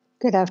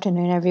Good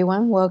afternoon,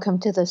 everyone. Welcome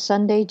to the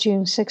Sunday,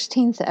 June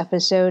 16th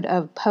episode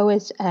of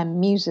Poets and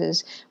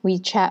Muses. We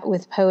chat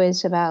with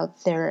poets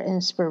about their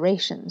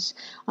inspirations.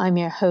 I'm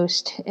your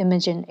host,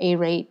 Imogen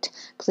A-Rate.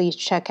 Please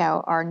check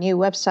out our new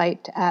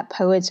website at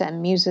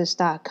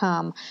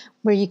poetsandmuses.com,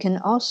 where you can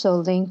also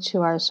link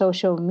to our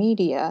social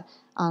media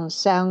on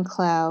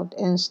SoundCloud,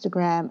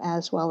 Instagram,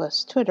 as well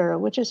as Twitter,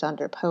 which is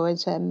under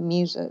Poets and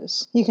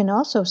Muses. You can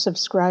also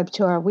subscribe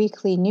to our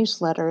weekly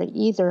newsletter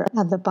either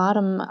at the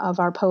bottom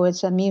of our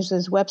Poets and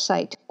Muses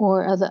website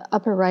or at the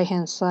upper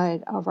right-hand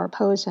side of our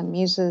Poets and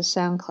Muses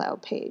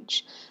SoundCloud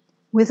page.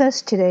 With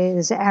us today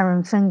is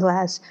Aaron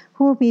Finglass,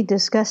 who will be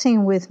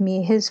discussing with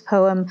me his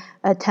poem,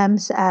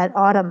 Attempts at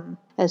Autumn,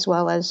 as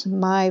well as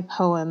my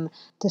poem,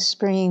 The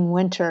Spring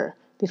Winter.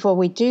 Before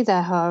we do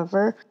that,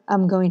 however,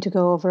 I'm going to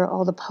go over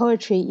all the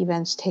poetry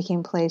events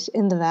taking place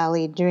in the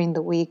Valley during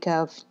the week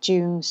of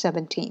June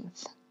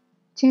 17th.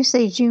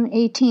 Tuesday, June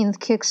 18th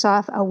kicks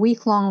off a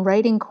week-long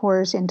writing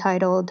course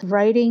entitled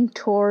Writing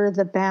Toward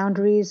the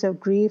Boundaries of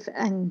Grief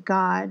and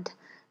God,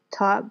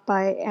 taught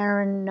by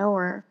Aaron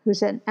Noer,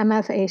 who's an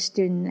MFA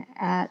student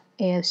at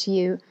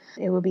ASU.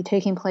 It will be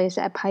taking place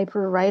at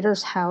Piper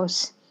Writers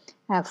House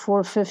at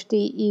 450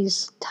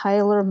 East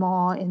Tyler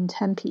Mall in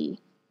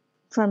Tempe.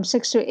 From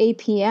 6 to 8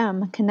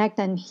 p.m., Connect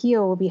and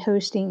Heal will be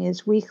hosting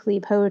its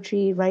weekly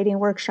poetry writing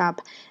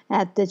workshop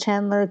at the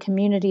Chandler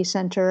Community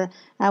Center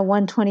at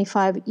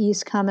 125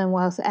 East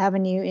Commonwealth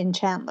Avenue in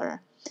Chandler.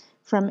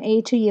 From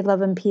 8 to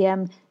 11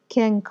 p.m.,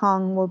 Ken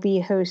Kong will be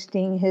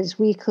hosting his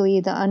weekly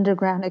The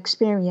Underground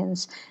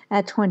Experience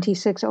at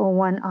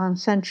 2601 on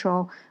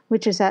Central,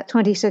 which is at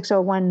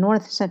 2601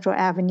 North Central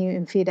Avenue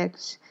in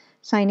Phoenix.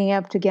 Signing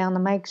up to get on the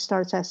mic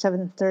starts at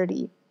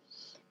 7:30.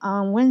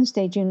 On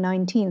Wednesday, June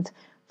 19th,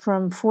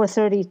 from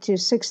 4:30 to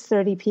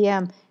 6:30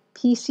 p.m.,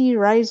 PC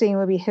Rising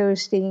will be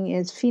hosting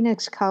its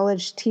Phoenix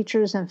College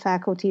Teachers and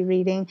Faculty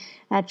Reading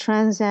at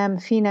Trans Am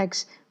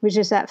Phoenix, which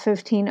is at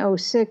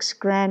 1506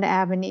 Grand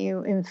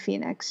Avenue in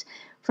Phoenix.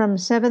 From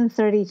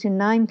 7:30 to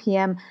 9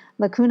 p.m.,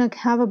 Lacuna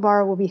Cava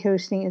Bar will be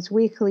hosting its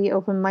weekly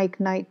open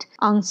mic night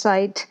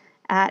on-site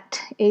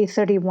at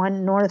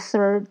 831 North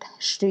 3rd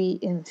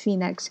Street in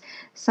Phoenix.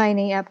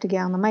 Signing up to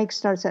get on the mic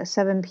starts at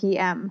 7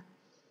 p.m.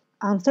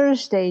 On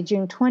Thursday,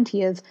 June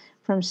 20th,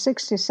 from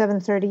 6 to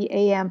 7:30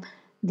 a.m.,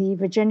 the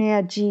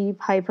Virginia G.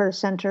 Piper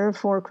Center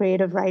for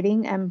Creative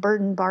Writing and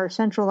Burton Bar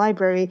Central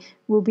Library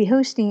will be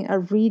hosting a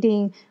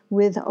reading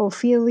with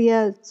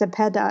Ophelia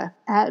Zepeda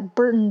at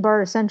Burton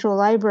Bar Central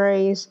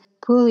Library's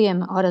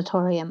Pulliam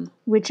Auditorium,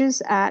 which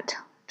is at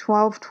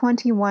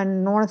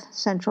 1221 North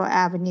Central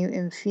Avenue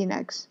in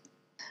Phoenix.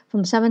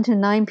 From 7 to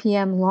 9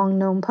 p.m., Long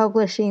Gnome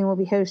Publishing will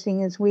be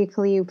hosting its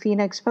weekly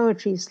Phoenix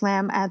Poetry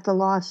Slam at the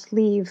Lost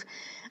Leaf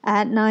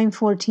at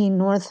 914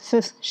 North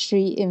 5th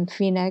Street in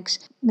Phoenix.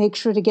 Make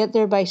sure to get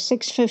there by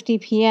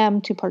 6:50 p.m.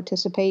 to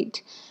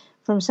participate.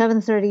 From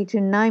 7:30 to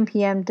 9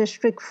 p.m.,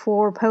 District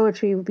 4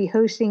 Poetry will be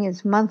hosting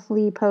its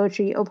monthly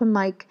poetry open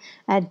mic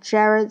at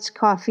Jarrett's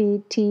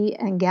Coffee, Tea,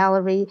 and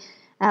Gallery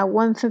at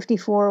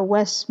 154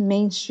 West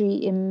Main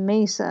Street in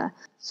Mesa.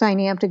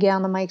 Signing up to get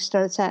on the mic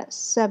starts at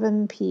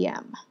 7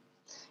 p.m.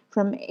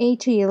 From 8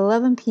 to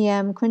 11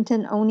 p.m.,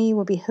 Quentin Oni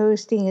will be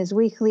hosting his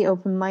weekly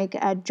open mic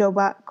at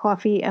Jobot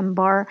Coffee and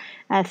Bar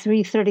at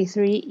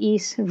 333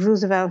 East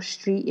Roosevelt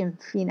Street in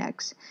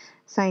Phoenix.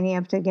 Signing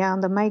up to get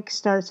on the mic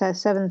starts at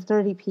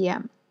 7:30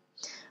 p.m.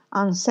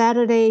 On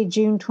Saturday,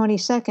 June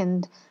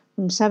 22nd,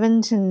 from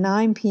 7 to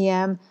 9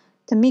 p.m.,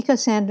 Tamika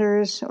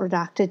Sanders, or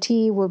Dr.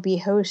 T, will be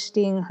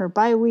hosting her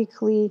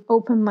bi-weekly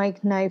open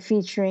mic night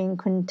featuring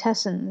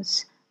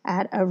Quintessence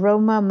at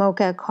Aroma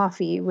Mocha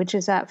Coffee, which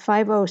is at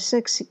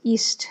 506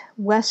 East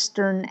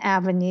Western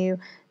Avenue,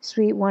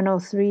 Suite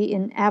 103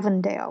 in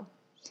Avondale.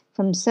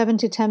 From 7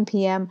 to 10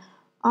 p.m.,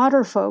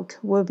 Otterfolk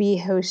will be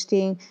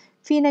hosting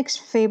Phoenix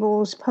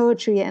Fables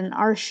Poetry and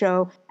Art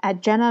Show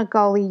at Jenna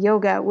Golly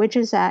Yoga, which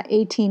is at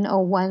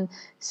 1801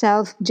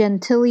 South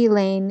Gentilly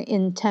Lane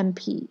in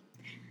Tempe.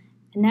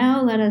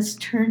 Now let us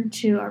turn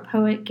to our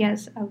poet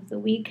guest of the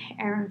week,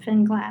 Aaron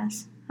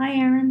Finglass. Hi,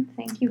 Aaron.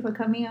 Thank you for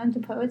coming on to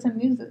Poets and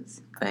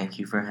Muses. Thank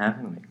you for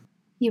having me.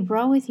 You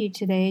brought with you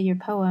today your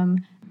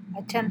poem,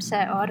 Attempts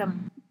at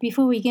Autumn.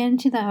 Before we get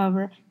into that,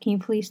 however, can you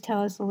please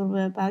tell us a little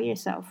bit about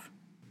yourself?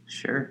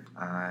 Sure.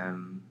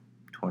 I'm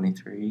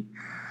 23.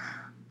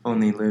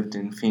 Only lived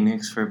in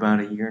Phoenix for about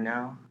a year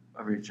now.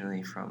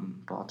 Originally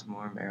from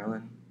Baltimore,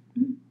 Maryland.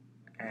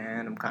 Mm-hmm.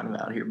 And I'm kind of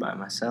out here by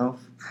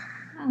myself.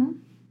 Mm-hmm.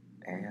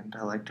 And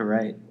I like to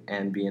write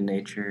and be in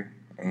nature,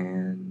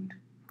 and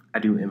I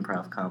do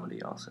improv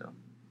comedy also.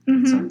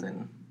 Mm-hmm. It's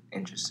something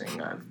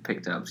interesting I've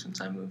picked up since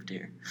I moved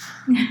here.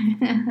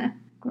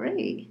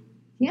 Great.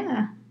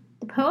 Yeah.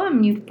 The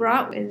poem you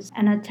brought is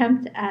an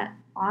attempt at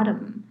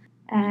autumn,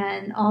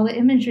 and all the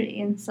imagery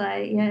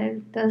inside,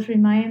 it does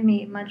remind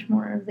me much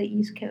more of the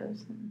East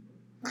Coast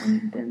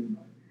than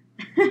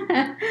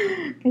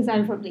because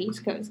I'm from the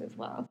East Coast as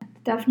well.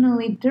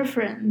 Definitely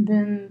different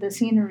than the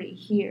scenery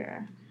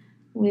here,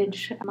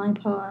 which my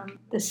poem,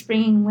 The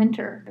Spring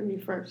Winter,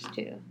 refers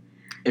to.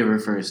 It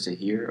refers to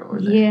here or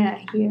there? Yeah,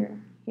 here.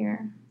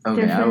 here.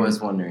 Okay, I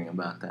was wondering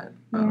about that.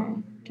 Yeah,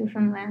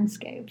 different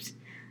landscapes.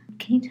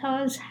 Can you tell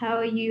us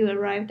how you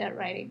arrived at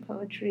writing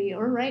poetry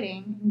or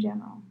writing in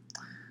general?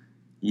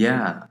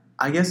 Yeah,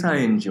 I guess I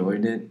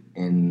enjoyed it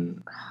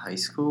in high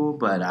school,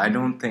 but I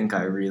don't think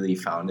I really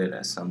found it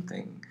as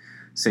something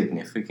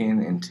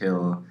significant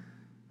until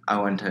I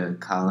went to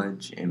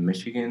college in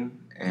Michigan,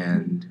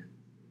 and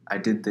I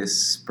did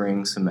this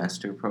spring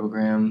semester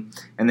program,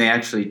 and they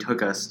actually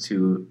took us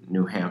to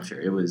New Hampshire.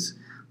 It was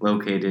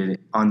located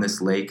on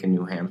this lake in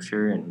New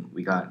Hampshire, and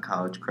we got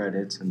college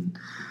credits, and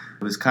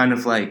it was kind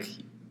of like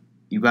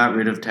you got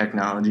rid of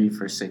technology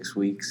for 6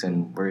 weeks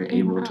and were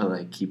able to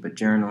like keep a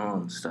journal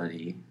and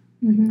study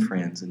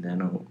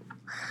transcendental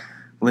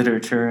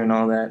literature and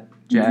all that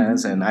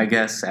jazz. And I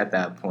guess at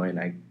that point,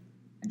 I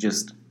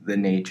just the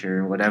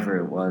nature, whatever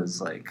it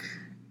was, like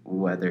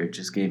whether it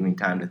just gave me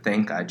time to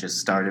think, I just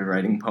started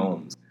writing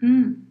poems.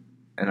 And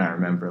I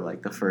remember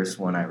like the first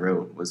one I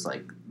wrote was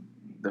like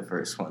the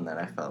first one that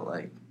I felt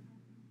like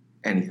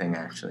anything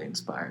actually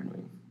inspired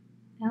me.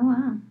 Oh,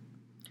 wow.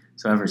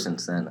 So ever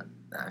since then,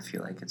 I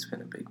feel like it's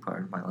been a big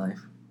part of my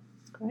life.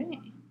 Great.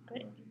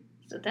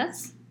 So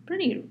that's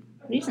pretty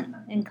recent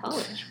in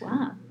college.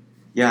 Wow.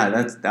 Yeah,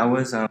 that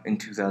was in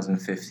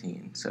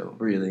 2015. So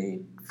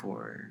really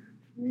 4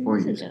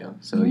 years ago.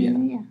 So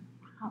yeah.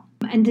 Wow.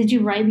 And did you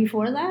write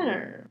before that,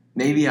 or?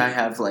 Maybe I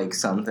have like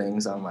some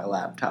things on my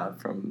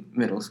laptop from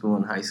middle school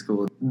and high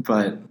school,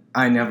 but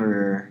I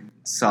never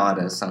saw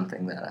it as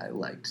something that I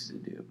liked to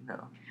do.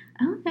 No.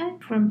 Okay.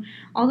 From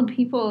all the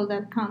people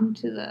that come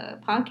to the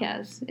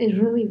podcast,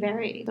 it really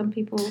varies. Some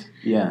people,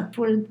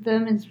 for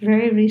them, it's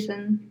very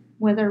recent,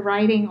 whether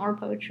writing or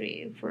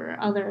poetry. For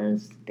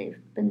others, they've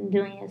been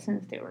doing it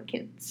since they were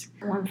kids,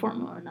 one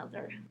form or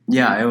another.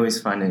 Yeah, I always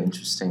find it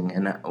interesting.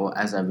 And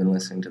as I've been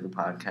listening to the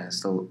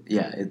podcast,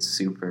 it's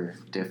super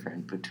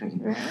different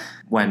between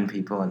when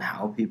people and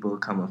how people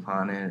come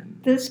upon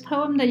it. This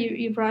poem that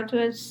you brought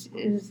to us,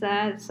 is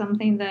that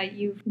something that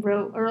you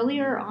wrote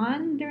earlier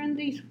on during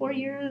these 4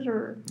 years?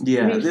 Or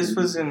recent? This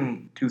was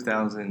in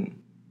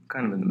 2000,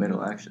 kind of in the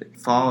middle actually.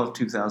 Fall of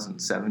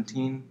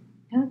 2017,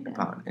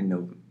 about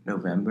in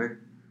November.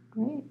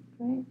 Great.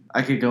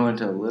 I could go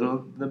into a little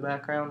of the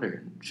background,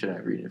 or should I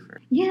read it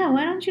first? Yeah,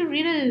 why don't you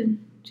read it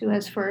to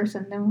us first,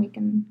 and then we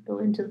can go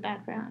into the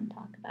background and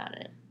talk about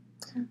it.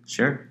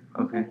 Sure,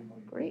 okay.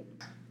 Great.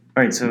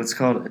 All right, so it's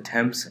called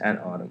Attempts at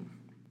Autumn.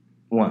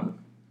 1.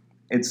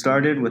 It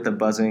started with a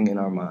buzzing in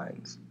our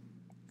minds,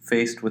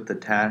 faced with the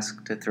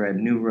task to thread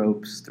new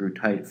ropes through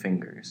tight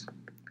fingers,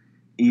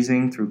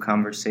 easing through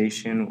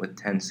conversation with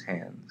tense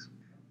hands.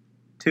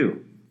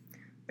 2.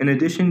 In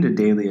addition to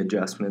daily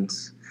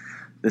adjustments,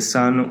 the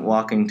sun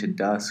walking to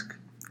dusk,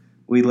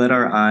 we let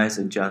our eyes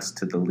adjust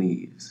to the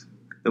leaves,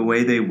 the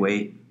way they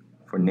wait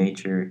for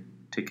nature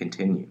to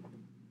continue.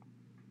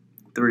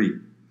 3.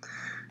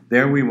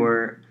 There we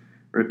were,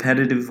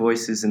 repetitive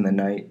voices in the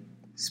night,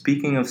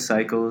 speaking of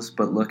cycles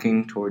but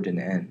looking toward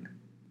an end.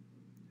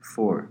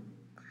 4.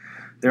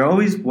 There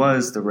always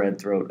was the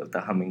red throat of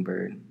the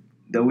hummingbird,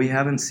 though we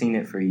haven't seen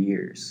it for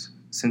years,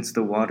 since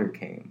the water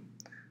came,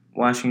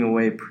 washing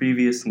away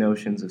previous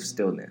notions of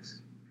stillness.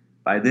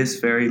 By this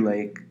very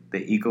lake,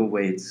 the eagle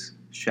waits,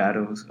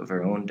 shadows of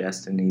her own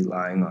destiny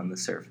lying on the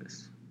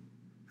surface.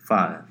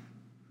 5.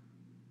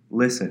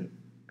 Listen.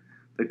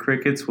 The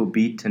crickets will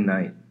beat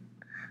tonight.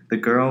 The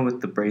girl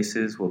with the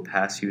braces will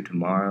pass you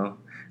tomorrow,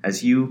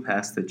 as you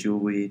pass the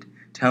jewelweed,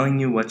 telling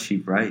you what she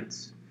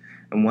writes,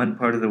 and what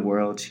part of the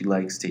world she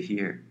likes to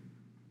hear.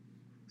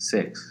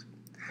 6.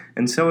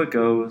 And so it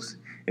goes.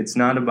 It's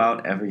not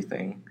about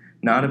everything,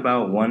 not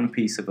about one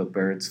piece of a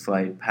bird's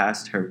flight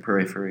past her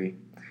periphery,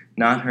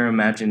 not her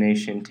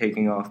imagination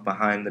taking off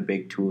behind the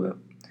big tulip.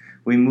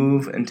 We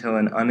move until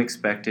an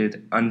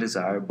unexpected,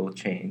 undesirable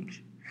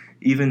change.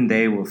 Even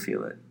they will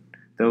feel it.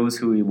 Those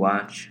who we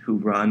watch, who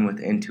run with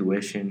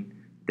intuition,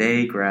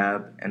 they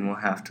grab and will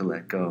have to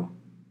let go.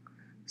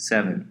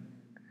 7.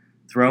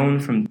 Thrown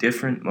from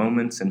different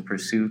moments and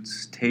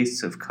pursuits,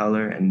 tastes of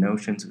color and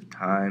notions of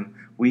time,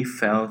 we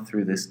fell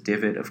through this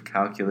divot of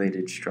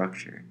calculated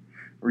structure,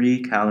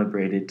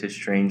 recalibrated to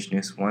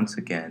strangeness once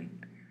again,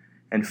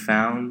 and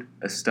found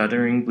a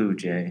stuttering blue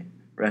jay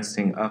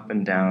resting up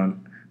and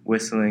down,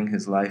 whistling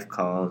his life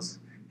calls,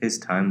 his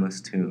timeless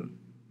tune.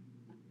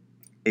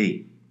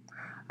 8.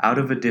 Out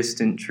of a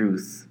distant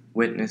truth,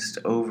 witnessed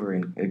over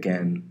and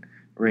again,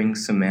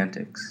 rings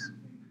semantics.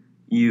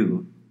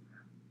 You,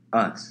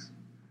 us,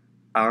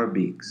 our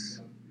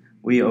beaks.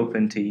 We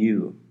open to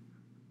you,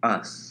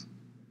 us.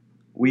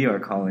 We are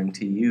calling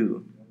to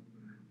you.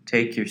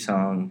 Take your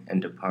song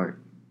and depart.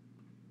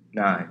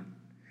 9.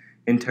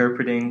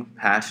 Interpreting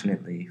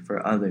passionately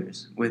for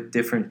others with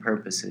different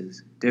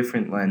purposes,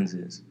 different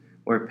lenses,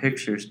 where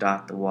pictures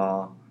dot the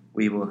wall,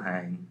 we will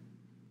hang.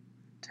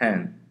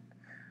 10.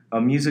 A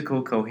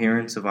musical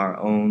coherence of our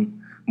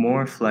own,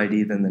 more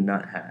flighty than the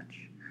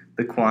nuthatch,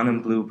 the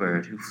quantum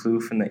bluebird who flew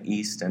from the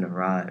east and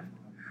arrived.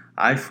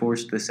 I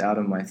forced this out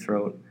of my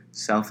throat,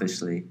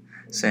 selfishly,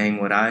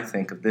 saying what I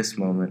think of this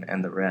moment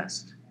and the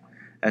rest.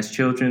 as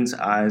children's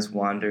eyes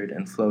wandered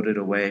and floated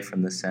away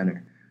from the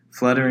center.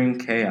 Fluttering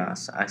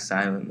chaos, I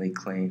silently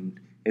claimed,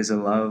 is a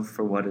love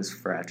for what is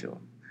fragile,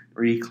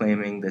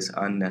 reclaiming this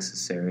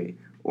unnecessary,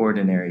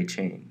 ordinary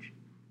change.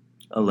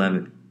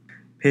 11.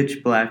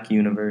 Pitch black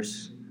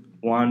universe,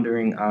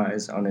 wandering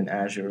eyes on an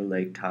azure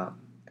lake top.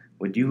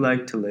 Would you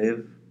like to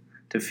live?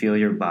 To feel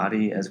your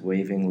body as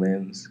waving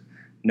limbs,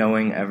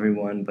 knowing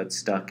everyone but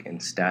stuck in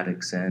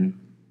static zen?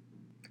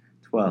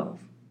 12.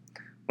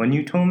 When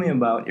you told me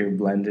about your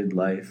blended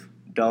life,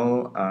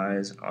 dull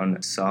eyes on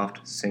a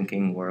soft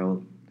sinking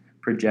world,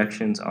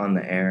 projections on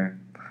the air,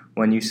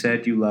 when you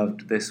said you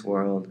loved this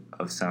world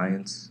of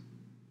science.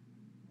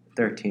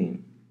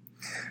 13.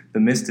 The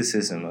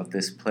mysticism of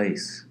this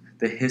place,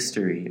 the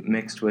history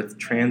mixed with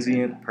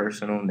transient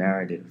personal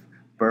narrative,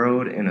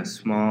 burrowed in a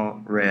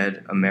small,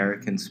 red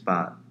American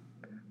spot,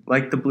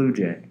 like the blue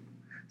jay,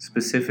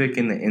 specific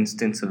in the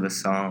instance of a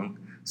song,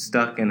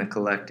 stuck in a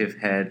collective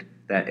head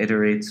that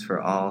iterates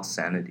for all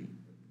sanity.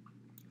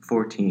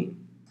 14.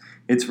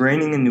 It's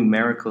raining in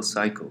numerical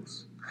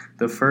cycles.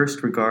 The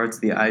first regards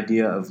the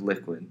idea of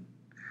liquid,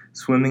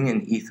 swimming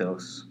in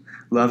ethos,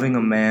 loving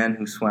a man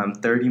who swam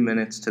 30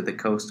 minutes to the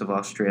coast of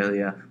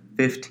Australia,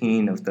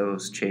 15 of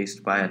those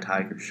chased by a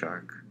tiger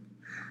shark.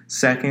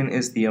 Second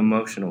is the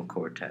emotional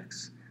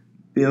cortex,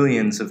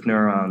 billions of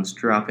neurons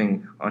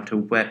dropping onto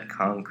wet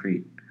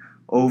concrete.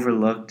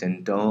 Overlooked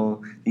and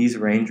dull, these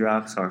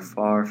raindrops are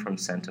far from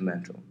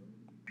sentimental.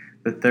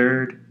 The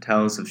third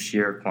tells of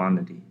sheer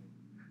quantity,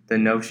 the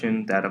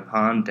notion that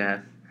upon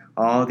death,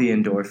 all the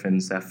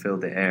endorphins that fill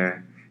the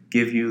air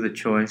give you the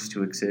choice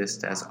to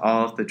exist as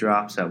all of the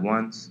drops at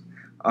once,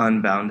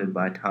 unbounded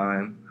by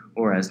time,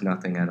 or as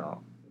nothing at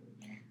all.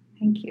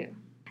 Thank you.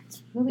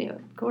 It's really a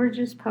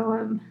gorgeous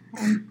poem.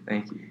 And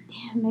Thank you.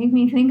 yeah, it made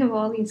me think of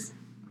all these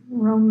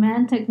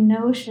romantic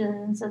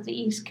notions of the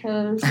East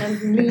Coast,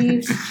 of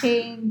leaves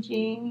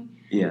changing,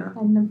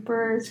 and the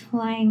birds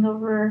flying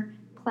over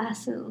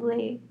placid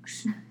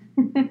lakes.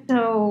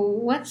 So,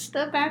 what's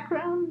the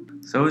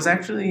background? So it was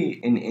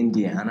actually in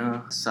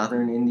Indiana,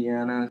 southern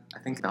Indiana. I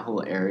think the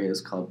whole area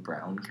is called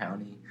Brown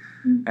County.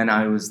 Mm-hmm. And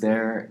I was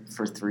there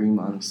for 3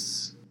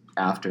 months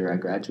after I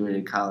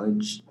graduated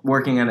college,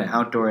 working at an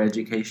outdoor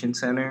education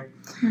center.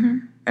 Mm-hmm.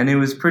 And it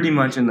was pretty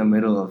much in the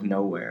middle of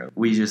nowhere.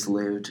 We just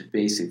lived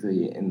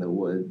basically in the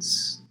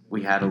woods.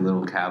 We had a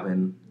little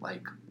cabin,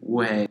 like,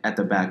 way at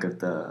the back of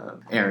the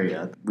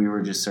area. We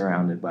were just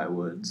surrounded by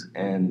woods.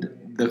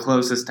 And the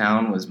closest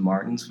town was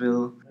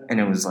Martinsville, and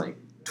it was like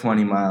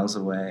 20 miles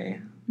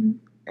away.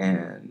 Mm-hmm.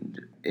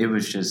 And it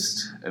was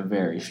just a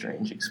very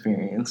strange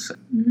experience.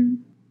 Mm-hmm.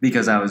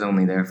 Because I was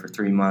only there for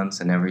 3 months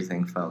and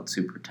everything felt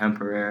super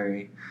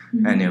temporary.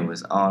 Mm-hmm. And it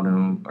was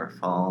autumn or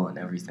fall and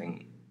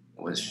everything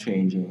was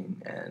changing.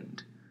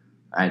 And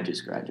I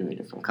just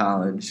graduated from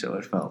college, so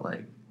it felt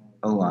like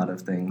a lot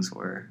of things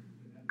were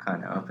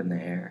kind of up in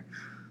the air.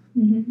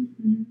 Mm-hmm.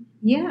 Mm-hmm.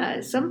 Yeah,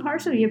 some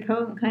parts of your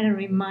poem kind of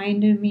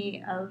reminded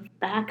me of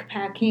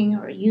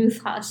backpacking or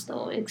youth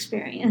hostel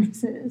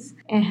experiences.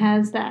 It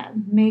has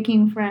that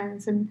making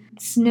friends and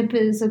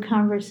snippets of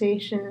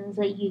conversations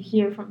that you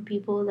hear from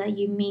people that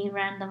you meet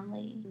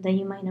randomly that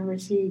you might never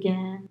see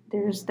again.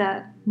 There's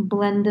that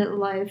blended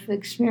life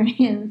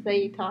experience that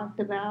you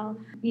talked about.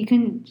 You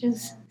can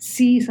just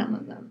see some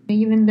of them,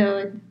 even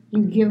though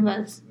you give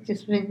us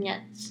just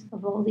vignettes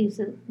of all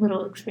these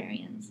little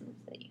experiences.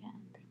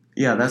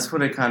 Yeah, that's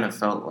what it kind of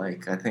felt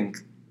like. I think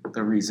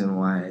the reason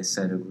why I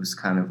said it was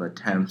kind of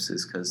attempts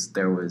is because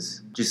there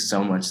was just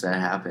so much that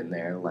happened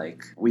there.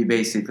 Like, we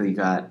basically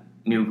got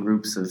new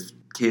groups of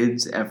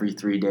kids every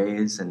 3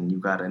 days, and you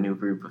got a new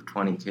group of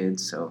 20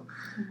 kids. So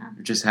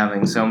you're just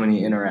having so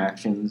many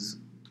interactions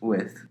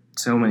with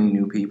so many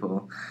new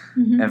people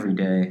every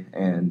day.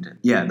 And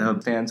yeah,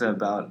 the stanza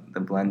about the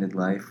blended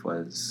life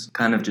was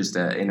kind of just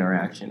an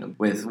interaction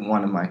with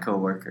one of my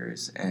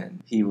coworkers,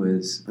 and he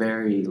was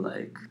very,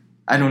 like,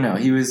 I don't know,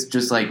 he was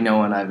just like no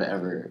one I've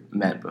ever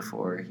met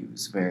before. He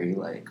was very,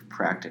 like,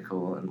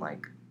 practical and,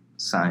 like,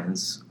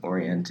 science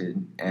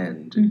oriented,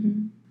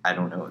 and I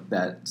don't know,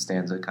 that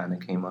stanza kind of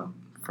came up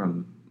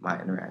from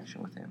my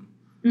interaction with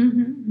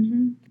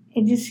him.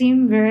 It just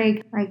seemed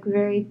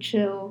very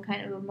chill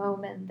kind of a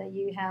moment that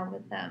you have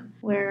with them,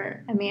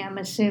 where, I mean, I'm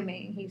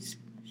assuming he's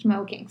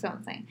smoking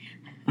something.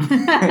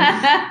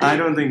 I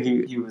don't think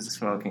he was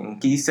smoking.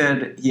 He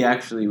said, we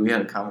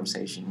had a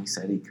conversation. He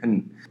said he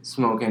couldn't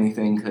smoke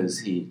anything because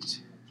he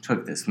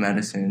took this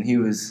medicine. He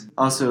was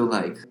also,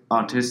 like,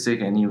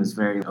 autistic, and he was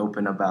very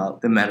open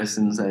about the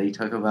medicines that he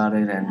took about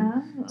it.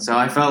 And so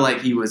I felt like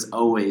he was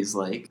always,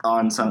 like,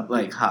 on some,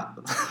 like,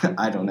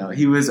 I don't know.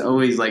 He was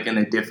always, like, in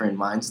a different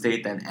mind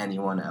state than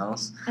anyone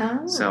else.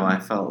 So I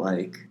felt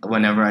like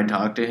whenever I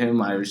talked to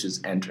him, I was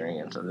just entering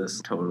into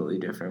this totally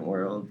different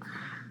world.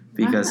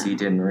 Because he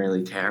didn't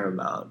really care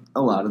about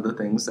a lot of the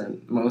things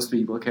that most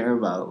people care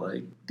about,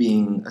 like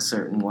being a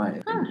certain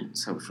way in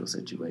social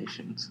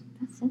situations.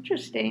 That's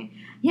interesting.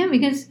 Yeah,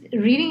 because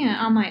reading it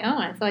on my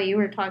own, I thought you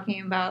were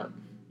talking about,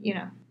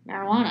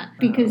 marijuana.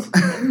 Because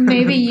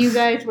maybe you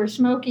guys were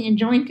smoking a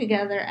joint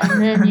together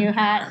and then you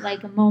had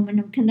like a moment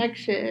of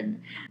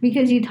connection.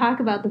 Because you talk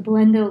about the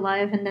blend of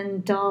life and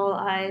then dull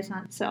eyes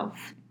on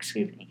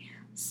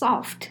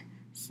soft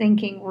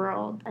thinking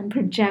world and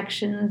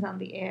projections on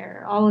the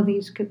air. All of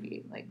these could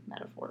be like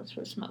metaphors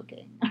for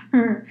smoking.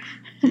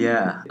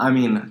 Yeah, I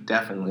mean,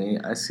 definitely.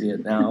 I see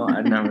it now.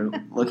 I never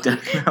looked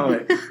at it that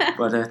way.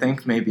 But I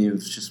think maybe it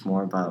was just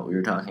more about, we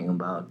were talking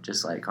about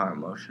just like our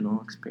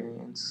emotional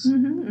experience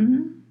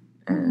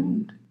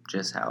and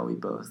just how we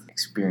both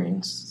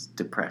experience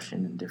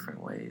depression in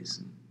different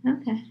ways.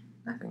 Okay.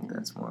 I think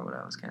that's more what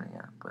I was getting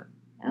at, but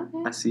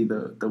okay. I see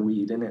the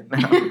weed in it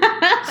now.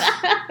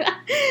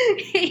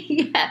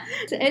 Yeah,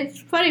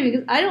 it's funny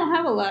because I don't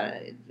have a lot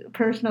of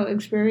personal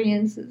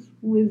experiences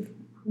with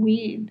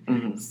weed,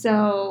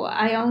 so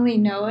I only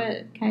know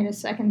it kind of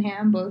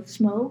secondhand, both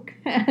smoke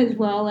as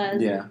well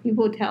as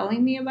people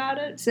telling me about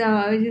it. So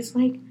I was just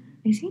like,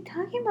 is he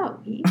talking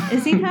about weed?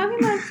 Is he talking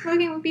about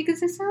smoking weed?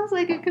 Because it sounds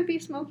like it could be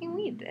smoking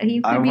weed. He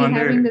could be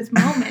having this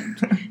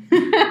moment.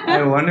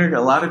 I wonder,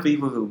 a lot of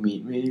people who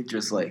meet me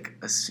just like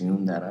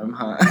assume that I'm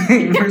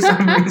high for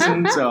some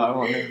reason, so I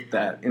wonder if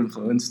that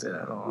influenced it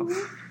at all.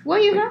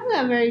 Well, you have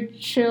that very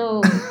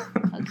chill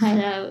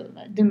kind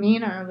of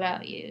demeanor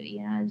about you.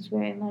 You know, it's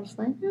very much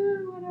like,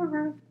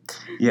 whatever.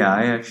 Yeah,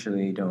 I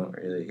actually don't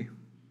really,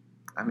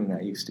 I mean,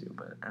 I used to,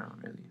 but I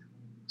don't really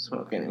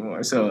smoke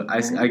anymore. So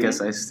I guess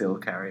I still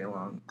carry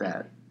along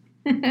that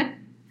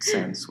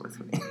sense with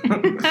me.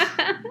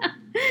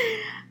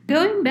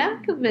 Going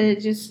back a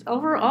bit, just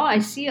overall, I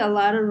see a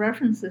lot of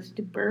references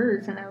to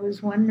birds, and I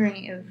was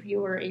wondering if you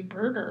were a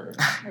birder,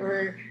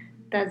 or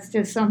that's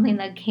just something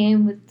that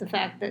came with the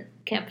fact that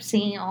kept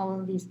seeing all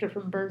of these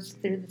different birds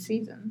through the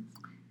season.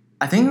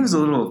 I think it was a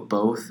little of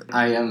both.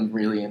 I am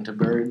really into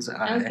birds.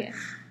 Okay.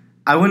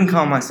 I wouldn't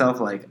call myself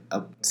like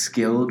a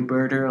skilled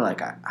birder.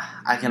 Like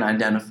I can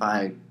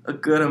identify a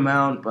good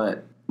amount,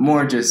 but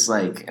more just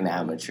like an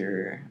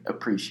amateur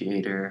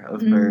appreciator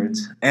of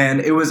birds. And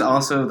it was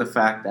also the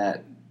fact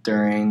that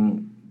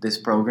during this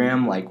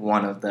program, like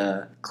one of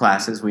the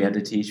classes we had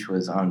to teach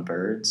was on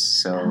birds.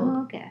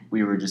 So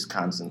we were just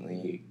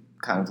constantly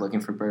kind of looking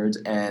for birds.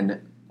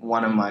 And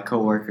one of my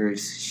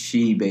coworkers,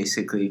 she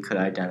basically could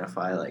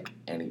identify like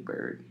any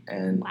bird.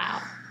 And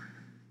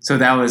so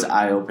that was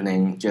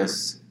eye-opening.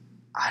 Just,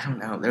 I don't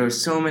know. There were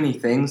so many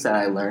things that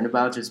I learned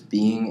about just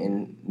being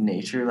in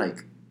nature,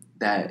 like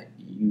that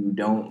you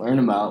don't learn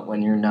about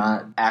when you're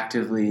not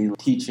actively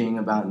teaching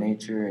about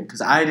nature.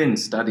 Because I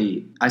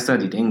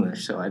studied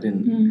English, so I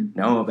didn't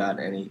know about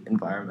any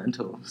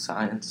environmental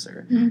science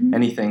or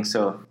anything.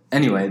 So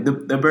anyway, the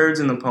birds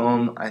in the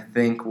poem, I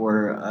think,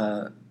 were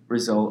a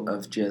result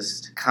of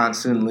just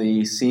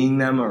constantly seeing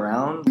them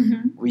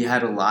around. We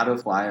had a lot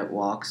of quiet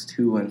walks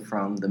to and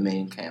from the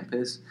main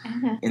campus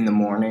in the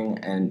morning,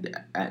 and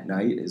at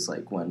night is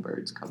like when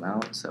birds come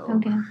out.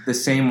 So the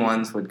same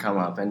ones would come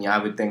up, and I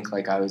would think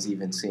like I was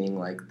even seeing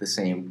like the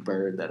same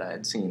bird that I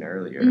had seen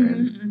earlier,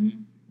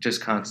 and just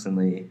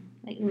constantly.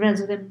 Like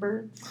resident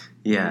birds.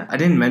 Yeah, I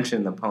didn't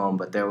mention the poem,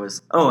 but there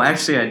was. Oh,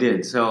 actually, I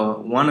did.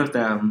 So one of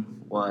them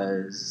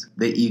was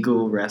the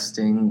eagle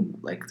resting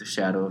like the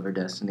shadow of her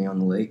destiny on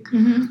the lake.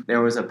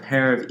 There was a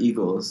pair of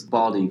eagles,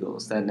 bald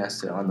eagles, that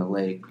nested on the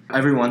lake.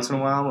 Every once in a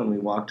while when we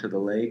walked to the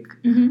lake,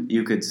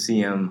 you could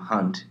see them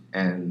hunt,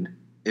 and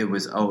it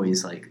was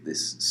always like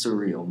this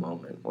surreal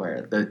moment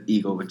where the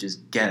eagle would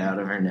just get out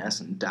of her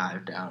nest and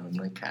dive down and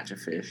like catch a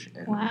fish.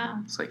 And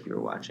it's like you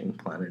were watching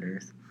Planet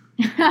Earth.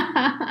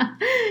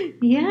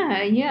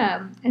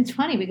 Yeah. It's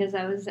funny because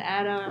I was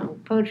at a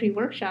poetry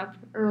workshop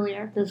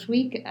earlier this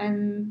week,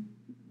 and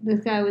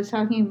this guy was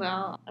talking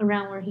about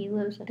around where he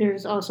lives,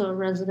 there's also a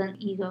resident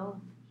eagle.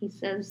 He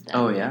says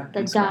that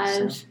that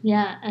dives.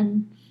 Yeah,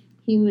 and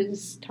he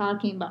was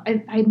talking about.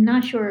 I'm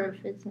not sure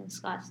if it's in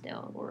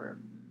Scottsdale or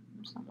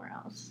somewhere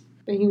else.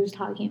 But he was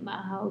talking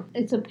about how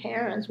it's a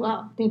pair as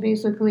well. They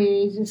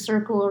basically just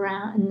circle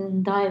around and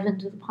then dive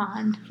into the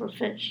pond for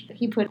fish.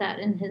 He put that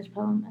in his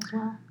poem as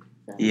well.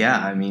 So. Yeah,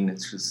 I mean,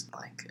 it's just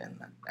like an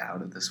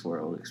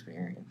out-of-this-world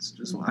experience,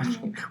 just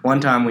watching.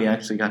 One time we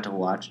actually got to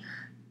watch,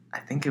 I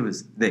think it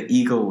was, the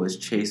eagle was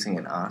chasing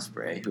an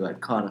osprey who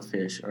had caught a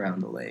fish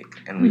around the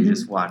lake, and we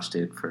just watched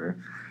it for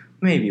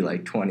maybe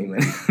like 20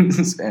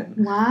 minutes.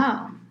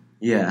 Wow.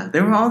 Yeah,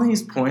 there were all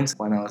these points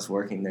when I was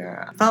working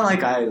there. I felt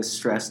like I was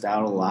stressed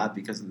out a lot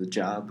because of the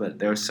job, but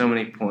there were so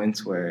many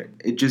points where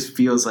it just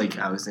feels like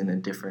I was in a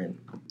different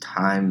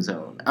time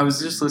zone. I was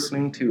just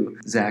listening to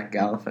Zach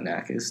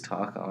Galifianakis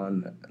talk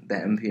on the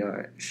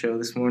NPR show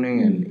this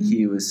morning, and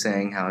he was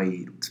saying how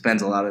he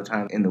spends a lot of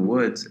time in the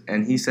woods,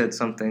 and he said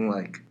something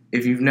like,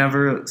 if you've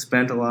never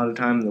spent a lot of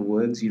time in the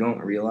woods, you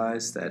don't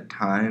realize that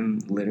time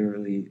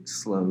literally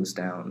slows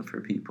down for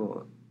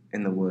people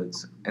in the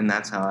woods, and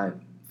that's how I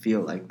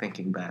feel like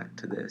thinking back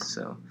to this.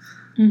 So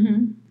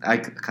I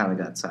kind of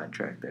got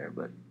sidetracked there,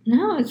 but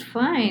no, it's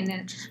fine.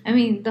 And I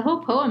mean, the whole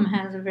poem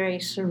has a very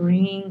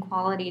serene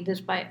quality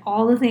despite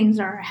all the things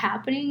that are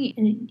happening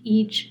in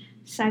each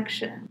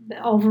section. But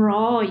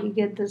overall, you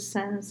get the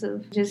sense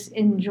of just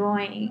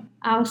enjoying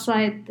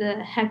outside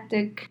the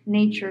hectic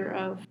nature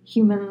of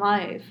human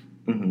life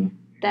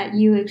that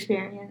you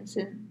experience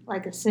in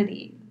like a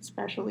city,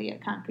 especially a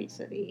concrete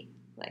city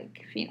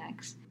like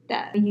Phoenix.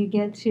 That you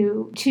get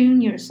to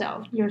tune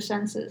yourself, your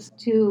senses,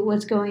 to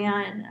what's going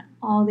on in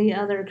all the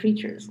other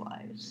creatures'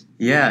 lives.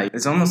 Yeah,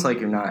 it's almost like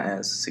you're not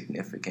as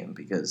significant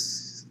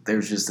because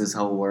there's just this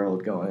whole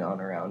world going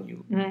on around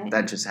you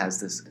that just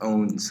has this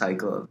own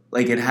cycle.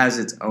 Like, it has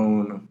its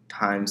own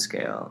time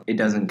scale. It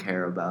doesn't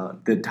care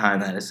about the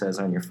time that it says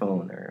on your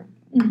phone or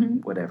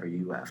whatever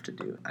you have to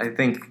do. I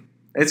think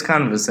it's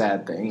kind of a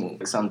sad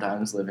thing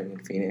sometimes living in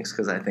Phoenix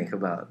because I think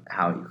about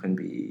how you can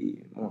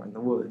be more in the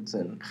woods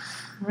and...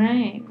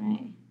 Right.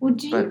 Well,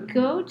 do you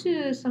go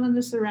to some of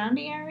the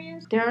surrounding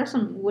areas? There are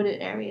some wooded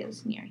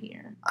areas near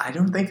here. I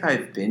don't think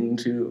I've been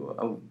to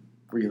a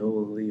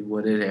really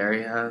wooded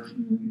area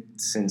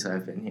since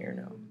I've been here,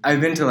 no. I've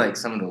been to, like,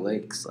 some of the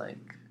lakes,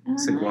 like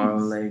Saguaro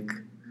Lake.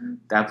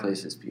 That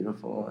place is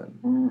beautiful.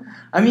 And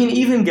I mean,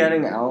 even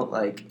getting out,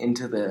 like,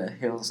 into the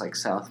hills, like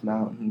South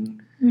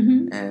Mountain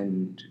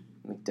and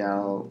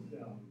McDowell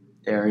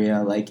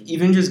area, like,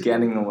 even just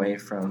getting away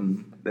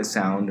from the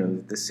sound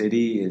of the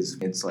city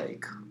it's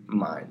like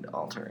mind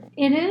altering.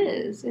 It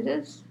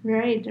is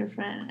very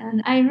different,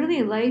 and I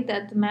really like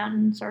that the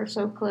mountains are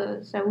so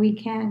close that we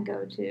can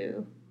go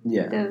to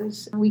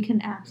those, we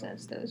can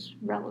access those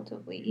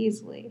relatively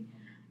easily.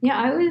 Yeah,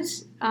 I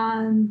was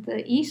on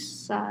the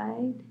east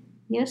side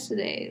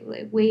yesterday,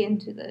 like way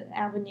into the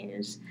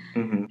avenues.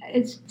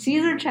 It's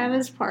Cesar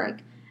Chavez Park,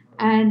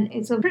 and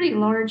it's a pretty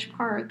large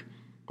park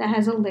that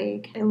has a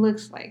lake. It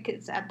looks like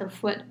it's at the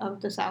foot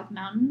of the South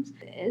Mountains.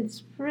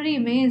 It's pretty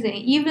amazing,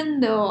 even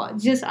though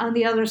just on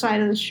the other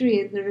side of the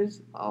street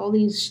there's all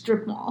these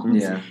strip malls.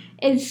 Yeah.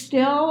 It's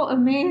still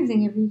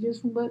amazing if you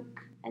just look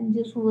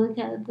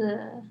at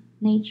the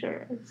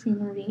nature, the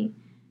scenery.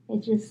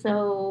 It's just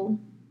so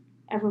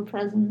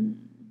ever-present.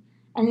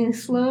 And it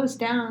slows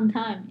down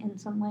time in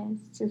some ways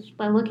just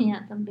by looking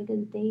at them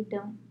because they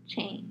don't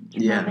change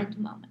moment to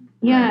moment.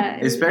 Yeah.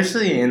 Right.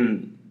 Especially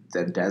in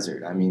the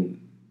desert. I mean,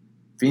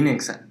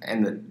 Phoenix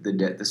and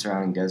the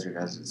surrounding desert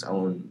has its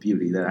own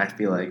beauty that I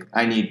feel like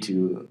I need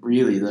to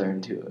really learn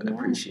to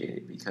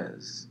appreciate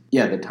because,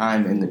 the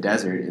time in the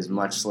desert is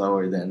much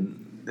slower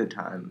than the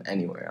time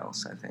anywhere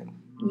else, I think.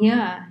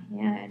 Yeah,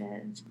 it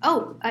is.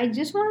 Oh, I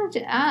just wanted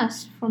to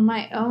ask for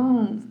my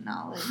own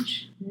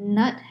knowledge.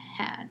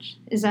 Nuthatch.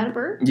 Is that a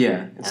bird?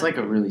 Yeah, it's like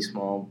a really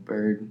small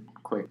bird.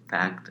 Quick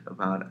fact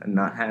about a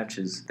nuthatch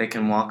is they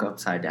can walk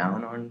upside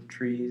down on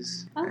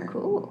trees. Oh,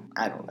 cool.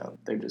 I don't know.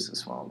 They're just a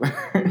small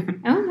bird.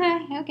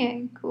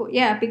 Okay, cool.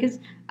 Yeah, because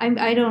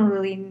I don't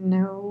really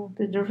know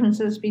the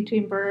differences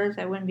between birds.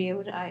 I wouldn't be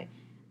able to...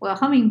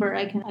 hummingbird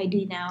I can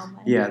ID now.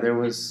 Yeah, there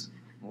was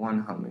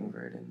one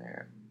hummingbird in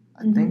there.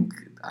 I think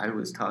I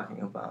was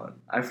talking about...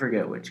 I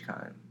forget which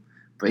kind.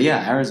 But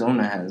yeah,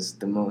 Arizona has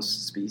the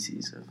most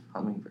species of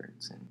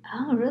hummingbirds in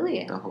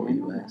really? the whole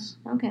U.S.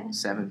 Okay.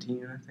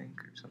 17, I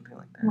think, or something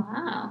like that.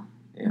 Wow.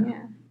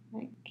 Yeah.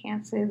 I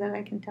can't say that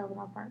I can tell them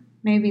apart.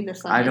 Maybe the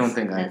size. I don't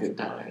think I could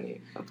tell any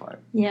apart.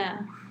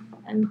 Yeah.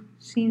 I've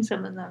seen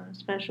some of them,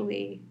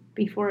 especially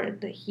before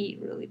the heat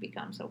really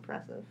becomes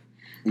oppressive.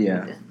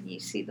 Yeah. Then you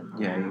see them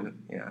around.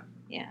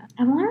 Yeah.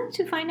 I wanted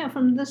to find out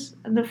from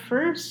the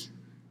first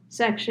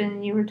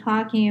section you were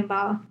talking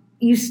about.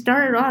 You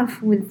started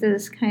off with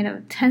this kind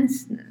of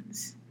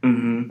tenseness,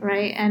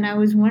 right? And I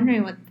was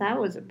wondering what that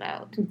was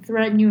about, to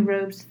thread new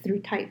ropes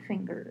through tight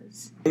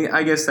fingers.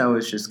 I guess that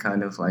was just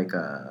kind of like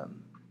a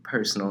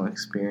personal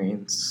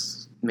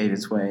experience made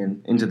its way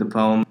into the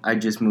poem. I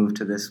just moved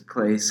to this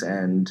place,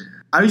 and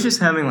I was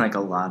just having like a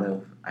lot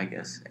of, I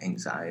guess,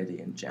 anxiety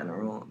in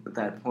general at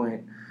that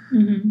point,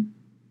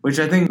 which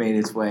I think made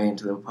its way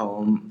into the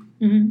poem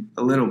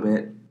a little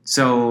bit.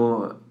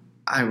 So...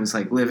 I was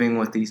like living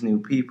with these new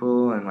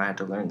people and I had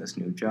to learn this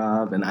new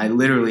job and I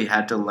literally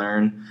had to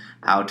learn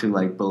how to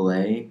like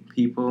belay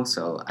people.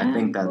 So I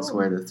think that's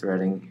where the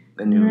threading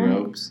the new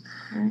ropes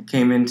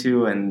came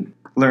into and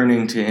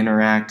learning to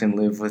interact and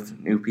live with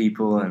new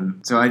people.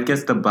 And so I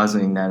guess the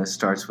buzzing that it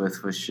starts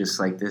with was just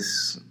like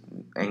this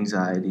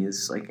anxiety,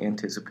 this like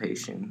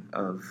anticipation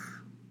of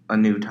a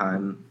new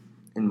time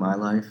in my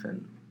life.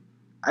 And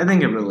I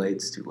think it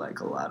relates to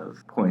like a lot of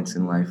points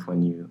in life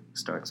when you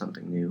start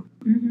something new.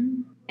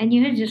 And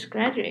you had just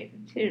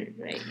graduated too,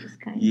 right?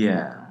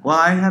 Yeah. Well,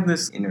 I had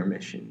this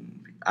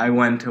intermission. I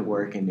went to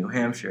work in New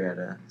Hampshire at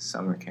a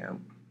summer camp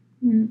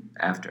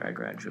after I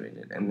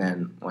graduated and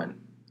then went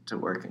to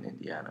work in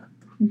Indiana.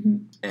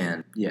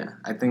 And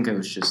I think I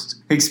was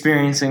just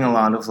experiencing a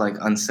lot of like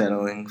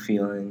unsettling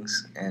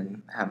feelings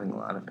and having a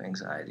lot of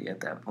anxiety at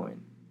that point.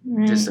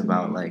 Just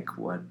about like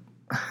what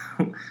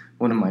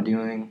am I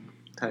doing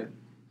type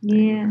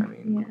Yeah, I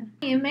mean,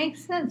 yeah. It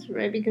makes sense,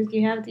 right? Because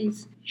you have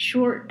these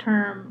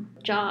short-term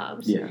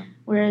jobs, yeah,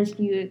 whereas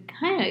you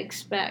kind of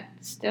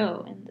expect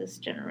still in this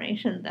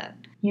generation that,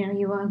 you know,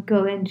 you want to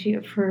go into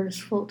your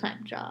first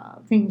full-time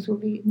job. Things will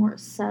be more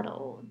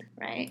settled,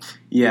 right?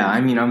 yeah. I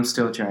mean, I'm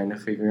still trying to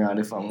figure out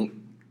if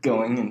I'm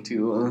going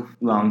into a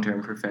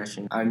long-term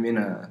profession. I'm in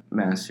a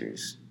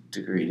master's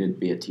degree to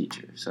be a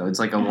teacher, so it's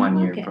like a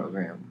 1-year Okay.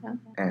 program, Okay.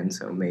 and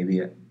so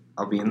maybe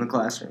I'll be in the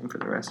classroom for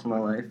the rest of my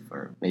life,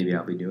 or maybe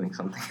I'll be doing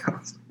something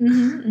else.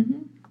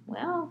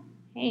 Well,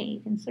 hey, you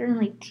can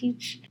certainly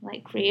teach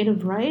like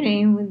creative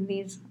writing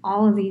with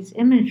all of these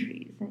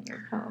imageries in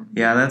your poem.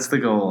 Yeah, that's the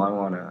goal. I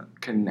want to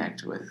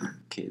connect with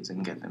kids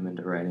and get them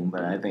into writing,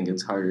 but I think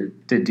it's harder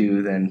to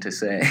do than to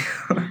say.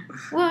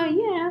 Well,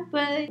 yeah,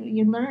 but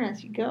you learn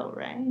as you go,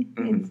 right?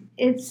 Mhm.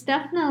 It's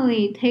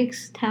definitely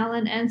takes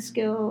talent and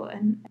skill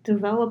and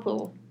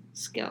developable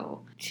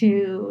skill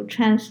to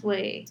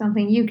translate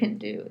something you can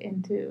do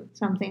into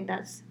something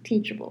that's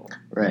teachable.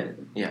 Right,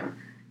 yeah.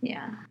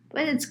 Yeah.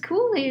 But it's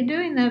cool that you're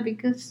doing that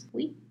because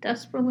we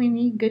desperately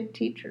need good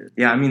teachers.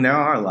 Yeah, I mean, there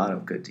are a lot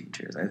of good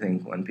teachers. I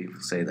think when people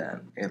say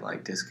that, it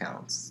like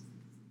discounts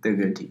the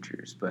good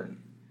teachers, but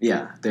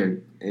yeah,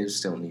 it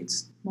still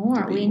needs More.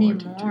 to be We more need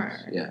teachers. more.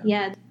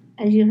 Yeah.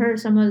 As you heard,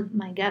 some of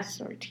my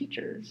guests are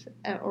teachers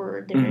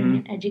or they're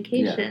in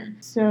education.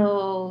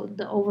 So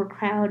the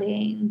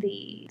overcrowding,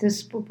 the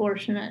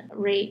disproportionate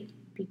rate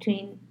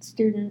between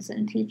students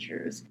and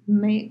teachers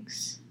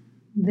makes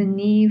the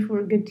need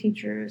for good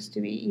teachers to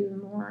be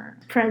even more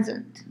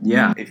present.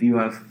 Yeah, if you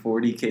have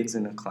 40 kids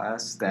in a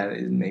class,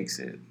 makes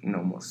it an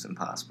almost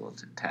impossible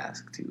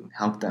task to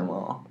help them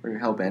all, or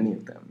help any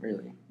of them,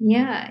 really.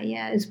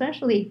 Yeah,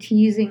 especially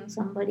teasing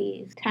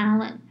somebody's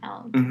talent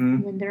out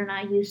when they're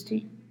not used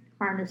to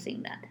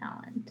harnessing that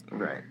talent.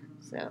 Right.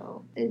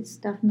 So it's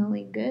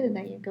definitely good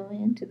that you go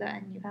into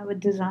that and you have a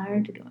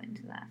desire to go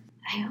into that.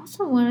 I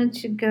also wanted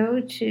to go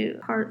to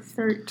part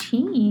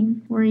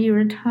 13 where you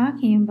were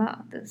talking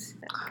about this.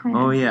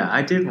 Yeah,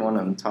 I did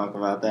want to talk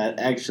about that.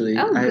 Actually,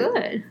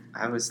 good.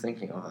 I was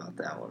thinking about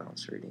that when I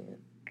was reading it.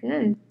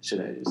 Good.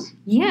 Should I just...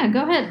 Yeah,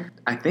 go ahead.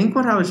 I think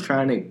what I was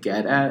trying to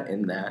get at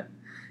in that,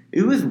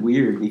 it was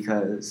weird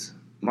because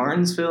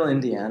Martinsville,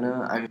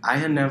 Indiana, I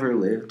had never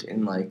lived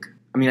in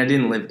I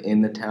didn't live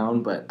in the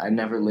town, but I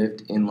never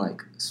lived in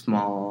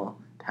small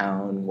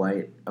town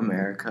white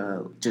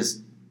America.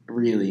 Just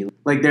really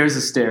there's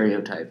a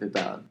stereotype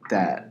about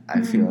that,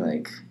 I feel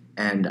like.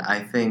 And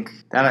I think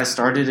that I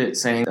started it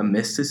saying the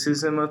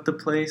mysticism of the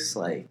place.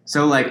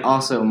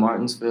 Also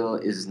Martinsville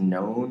is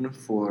known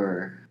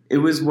for... It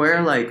was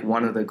where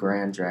one of the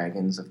grand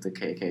dragons of the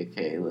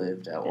KKK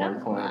lived at one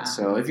point. Wow.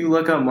 So if you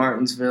look up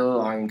Martinsville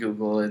on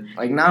Google,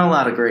 not a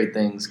lot of great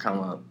things come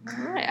up.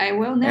 All right, I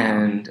will now.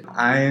 And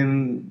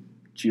I'm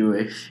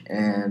Jewish,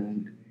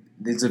 and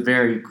it's a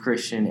very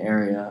Christian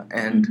area,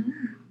 and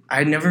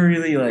I never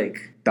really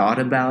thought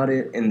about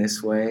it in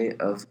this way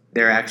of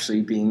there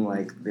actually being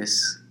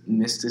this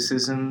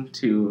mysticism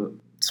to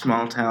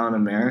small town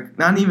America.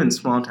 Not even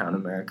small town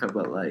America,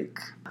 but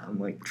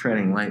I'm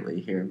treading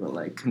lightly here,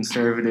 but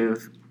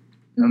conservative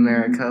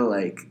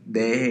America,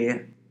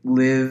 they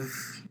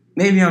live...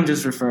 Maybe I'm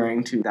just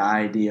referring to the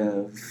idea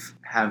of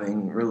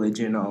having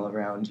religion all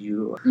around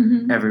you,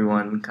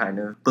 everyone kind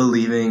of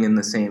believing in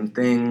the same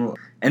thing.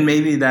 And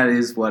maybe that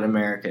is what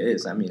America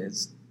is. I mean,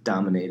 it's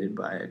dominated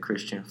by a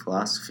Christian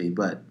philosophy,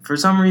 but for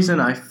some reason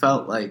I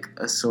felt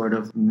a sort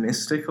of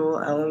mystical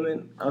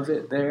element of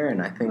it there,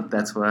 and I think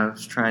that's what I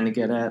was trying to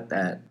get at,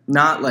 that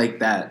not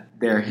that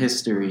their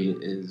history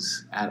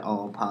is at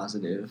all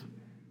positive,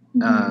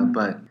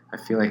 but I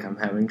feel like I'm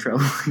having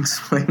trouble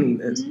explaining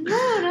this.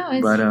 No,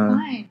 it's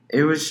fine.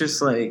 It was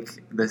just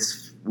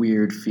this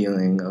weird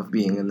feeling of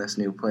being in this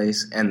new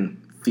place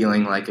and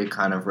feeling like it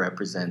kind of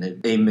represented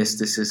a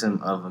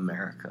mysticism of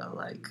America,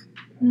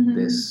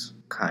 this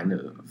kind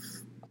of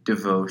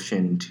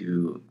devotion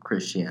to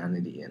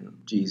Christianity and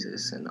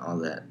Jesus and all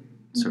that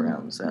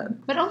surrounds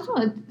that. But also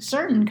a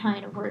certain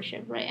kind of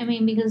worship, right? I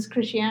mean, because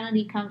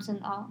Christianity comes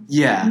in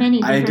many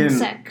different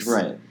sects.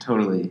 Right,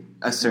 totally.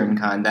 A certain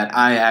kind that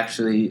I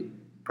actually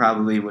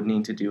probably would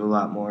need to do a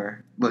lot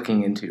more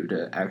looking into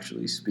to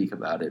actually speak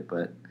about it,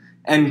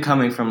 and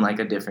coming from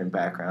a different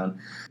background.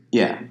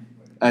 Yeah,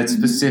 a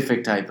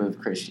specific type of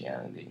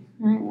Christianity,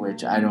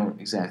 which I don't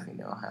exactly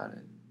know how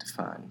to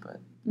define, but...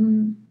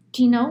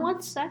 Do you know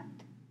what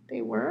sect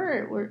they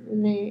were? Were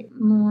they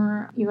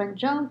more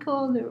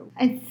evangelical?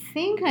 I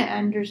think I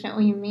understand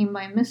what you mean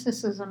by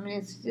mysticism.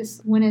 It's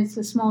just when it's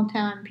a small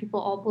town, people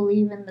all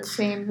believe in the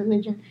same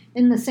religion,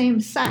 in the same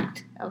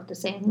sect of the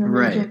same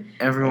religion. Right.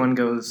 Everyone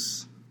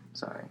goes...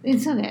 Sorry.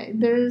 It's okay.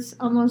 There's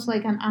almost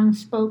an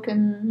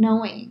unspoken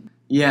knowing.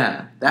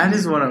 Yeah, that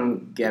is what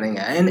I'm getting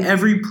at. And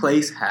every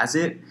place has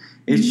it.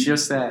 It's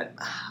just that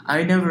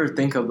I never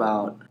think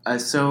about a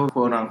so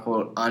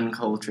quote-unquote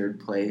uncultured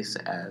place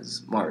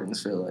as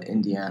Martinsville,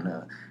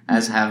 Indiana,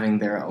 as having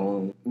their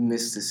own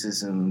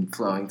mysticism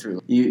flowing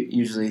through. You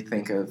usually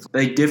think of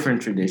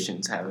different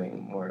traditions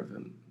having more of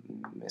a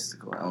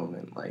mystical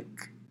element,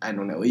 I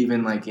don't know,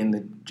 even like in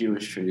the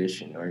Jewish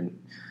tradition or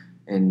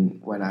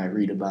when I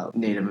read about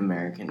Native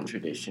American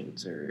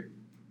traditions or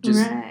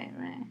just... Right.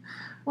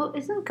 Well,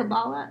 isn't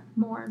Kabbalah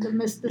more the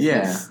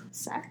mysticist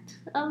sect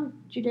of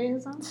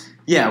Judaism?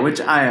 Yeah, which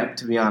I,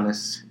 to be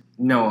honest,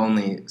 know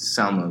only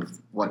some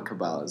of what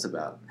Kabbalah is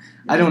about.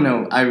 I don't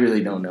know. I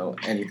really don't know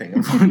anything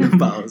of what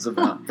Kabbalah is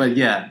about. But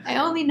yeah. I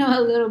only know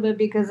a little bit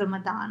because of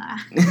Madonna.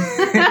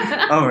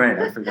 Oh, right.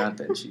 I forgot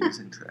that she was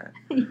into that.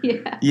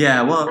 Yeah.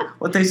 Yeah, well,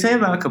 what they say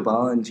about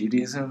Kabbalah and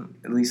Judaism,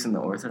 at least in the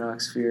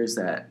Orthodox sphere, is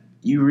that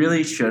you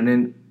really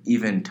shouldn't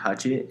even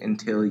touch it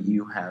until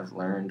you have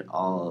learned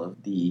all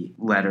of the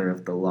letter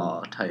of the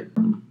law type,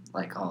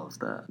 like all of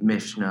the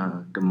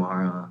Mishnah,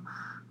 Gemara,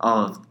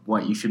 all of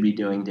what you should be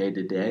doing day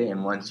to day,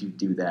 and once you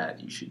do that,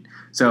 you should...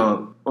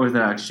 So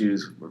Orthodox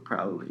Jews were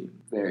probably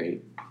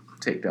very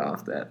ticked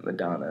off that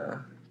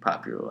Madonna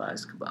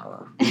popularized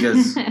Kabbalah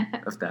because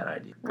of that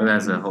idea. But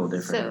that's a whole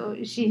different... So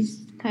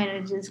she's kind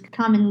of just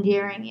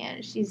commandeering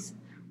it.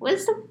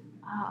 What's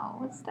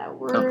that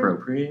word?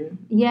 Appropriated?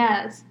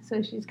 Yes.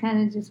 So she's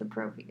kind of just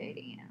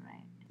appropriating it,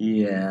 right?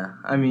 Yeah.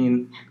 I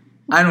mean,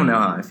 I don't know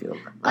how I feel.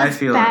 I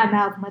feel bad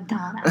mouth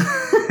Madonna.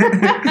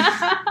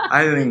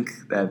 I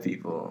think that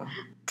people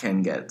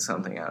can get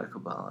something out of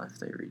Kabbalah if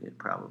they read it,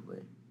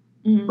 probably.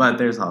 Mm. But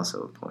there's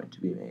also a point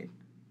to be made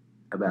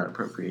about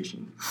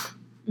appropriation.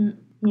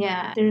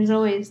 Yeah, there's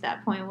always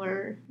that point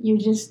where you're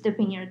just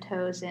dipping your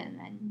toes in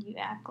and you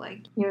act like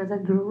you're the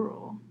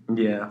guru.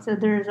 Yeah. So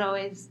there's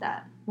always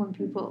that when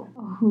people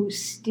who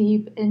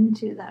steep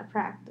into that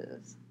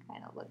practice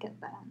kind of look at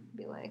that and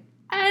be like,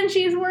 and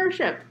she's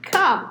worshipped,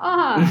 come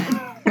on.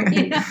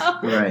 You know?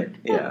 Right,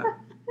 yeah.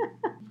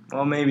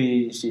 Well,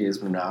 maybe she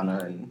is Madonna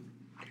and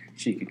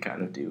she could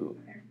kind of do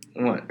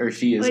what, or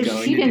she is going to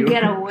do. She can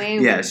get away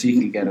with it. Yeah, she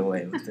could get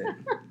away with it.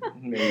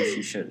 Maybe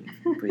she shouldn't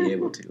be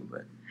able to,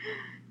 but...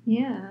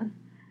 Yeah.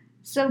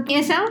 So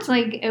it sounds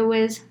like it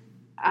was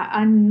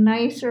a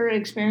nicer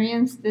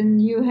experience than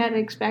you had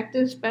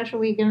expected,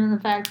 especially given the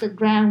fact the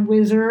Grand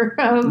Wizard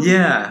of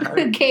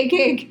the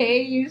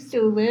KKK used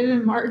to live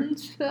in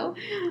Martinsville.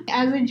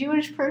 As a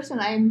Jewish person,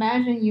 I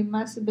imagine you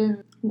must have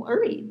been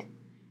worried,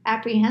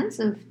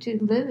 apprehensive to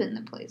live in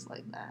a place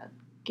like that,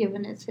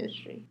 given its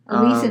history.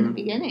 At least in the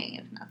beginning,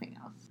 if nothing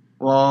else.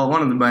 Well,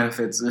 one of the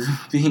benefits of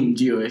being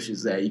Jewish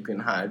is that you can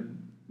hide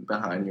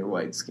behind your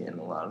white skin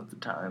a lot of the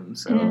time.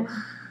 So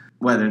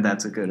whether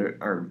that's a good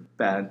or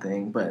bad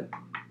thing, but...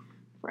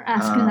 For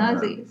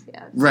Ashkenazis,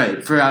 yes.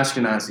 Right, for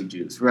Ashkenazi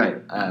Jews,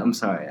 right. I'm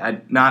sorry.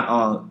 Not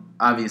all,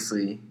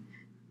 obviously,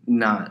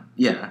 not,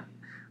 yeah.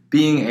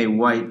 Being a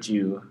white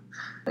Jew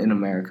in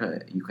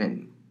America, you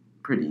can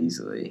pretty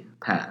easily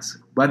pass.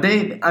 But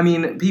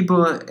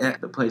people at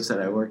the place that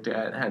I worked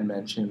at had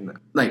mentioned,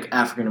 like,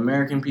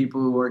 African-American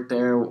people who worked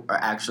there are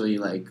actually,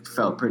 like,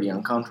 felt pretty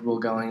uncomfortable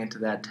going into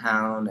that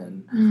town,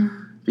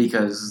 and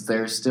because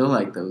there's still,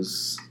 like,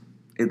 those,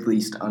 at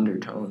least,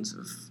 undertones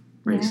of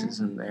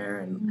racism there,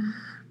 and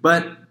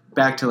but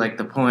back to like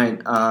the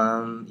point,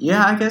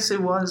 I guess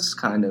it was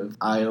kind of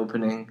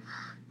eye-opening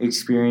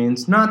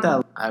experience. Not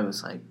that I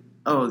was like,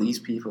 oh, these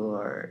people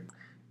are...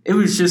 It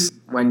was just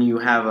when you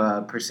have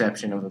a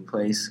perception of a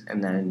place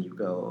and then you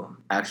go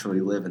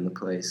actually live in the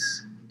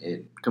place,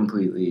 it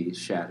completely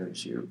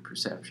shatters your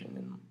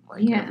perception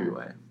in every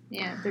way.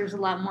 Yeah, there's a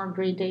lot more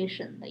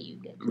gradation that you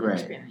get to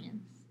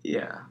experience.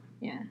 Yeah.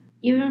 Yeah.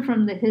 Even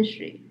from the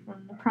history,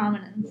 from the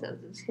prominence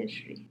of this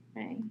history,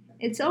 right?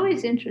 It's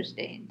always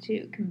interesting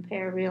to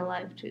compare real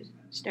life to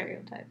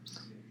stereotypes.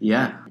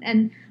 Yeah.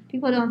 And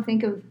people don't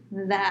think of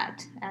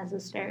that as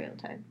a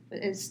stereotype, but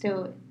it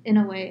still, in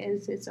a way,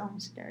 is its own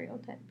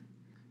stereotype.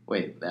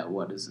 Wait,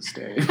 what is a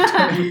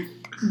stereotype?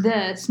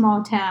 The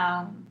small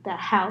town, the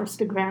house,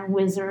 the Grand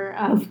Wizard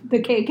of the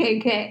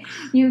KKK.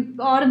 You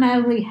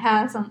automatically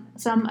have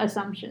some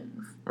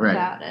assumptions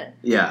about it.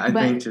 Yeah, I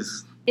think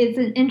just... It's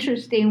an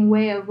interesting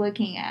way of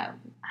looking at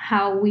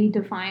how we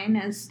define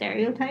as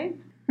stereotype,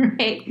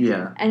 right?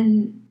 Yeah.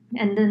 And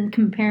then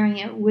comparing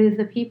it with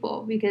the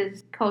people,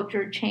 because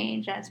culture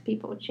change as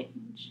people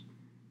change.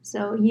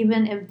 So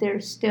even if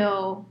there's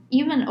still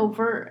even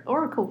overt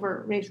or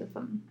covert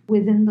racism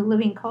within the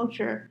living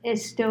culture, it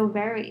still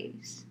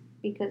varies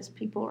because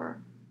people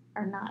are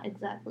not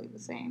exactly the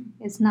same.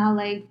 It's not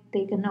like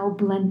they can all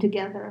blend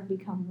together and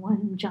become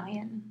one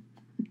giant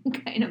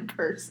kind of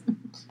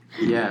person.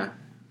 Yeah.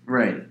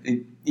 Right.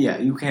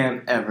 You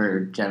can't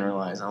ever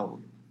generalize a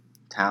whole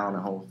town,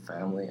 a whole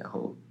family, a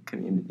whole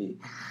community.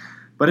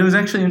 But it was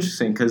actually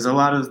interesting because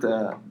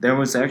there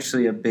was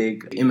actually a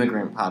big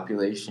immigrant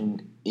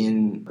population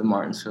in the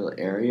Martinsville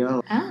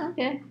area. Oh,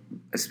 okay.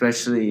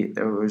 Especially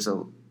there was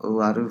a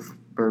lot of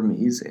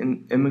Burmese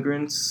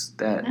immigrants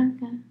that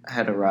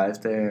had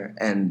arrived there.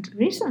 And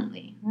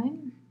recently, right?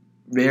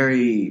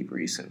 Very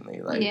recently,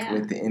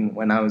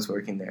 when I was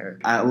working there,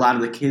 a lot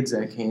of the kids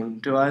that came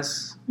to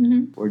us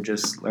were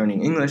just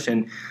learning English,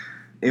 and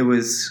it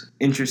was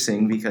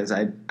interesting because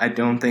I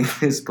don't think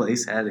this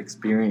place had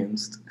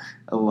experienced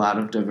a lot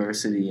of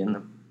diversity in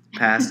the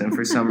passed, and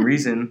for some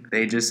reason,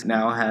 they just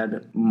now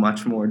had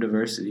much more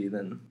diversity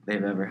than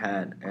they've ever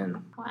had.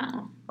 And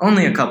wow.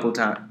 Only a couple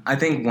times. I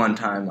think one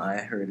time I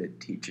heard a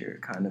teacher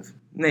kind of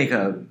make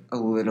a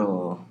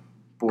little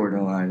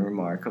borderline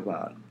remark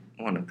about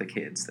one of the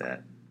kids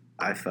that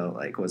I felt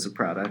like was a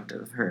product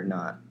of her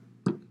not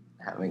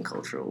having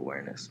cultural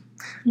awareness.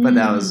 But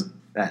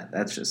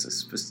that's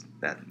just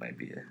that might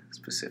be a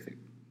specific,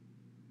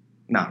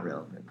 not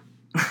relevant.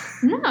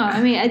 No,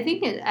 I mean, I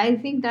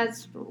think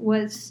that's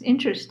what's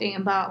interesting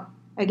about,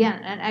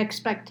 again, an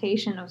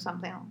expectation of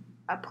something,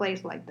 a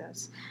place like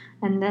this,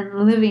 and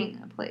then living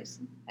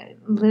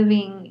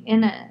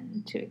in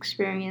it to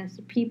experience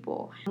the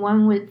people.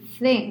 One would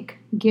think,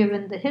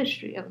 given the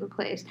history of the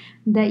place,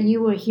 that you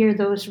will hear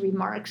those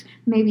remarks,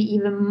 maybe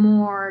even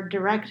more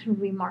direct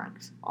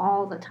remarks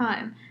all the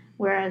time.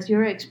 Whereas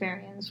your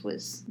experience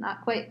was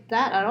not quite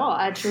that at all.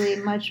 Actually,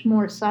 much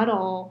more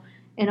subtle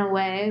in a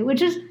way,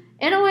 which is,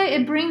 in a way,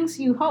 it brings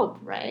you hope,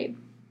 right?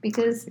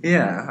 Because...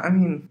 Yeah, I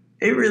mean,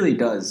 it really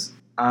does.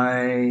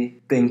 I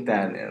think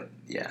that,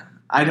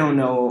 I don't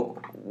know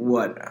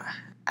what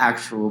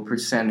actual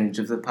percentage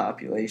of the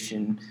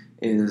population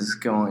is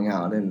going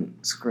out and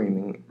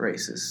screaming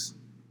racist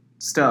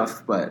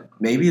stuff, but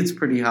maybe it's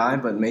pretty high,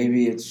 but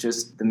maybe it's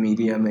just the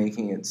media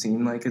making it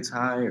seem like it's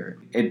high. Or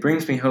it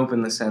brings me hope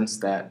in the sense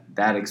that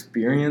that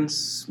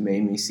experience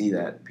made me see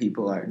that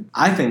people are,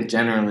 I think,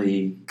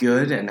 generally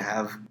good and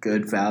have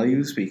good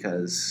values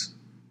because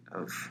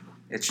of,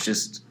 it's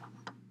just,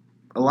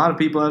 a lot of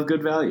people have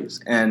good values,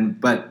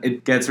 but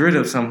it gets rid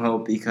of some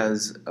hope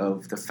because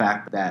of the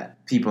fact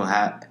that people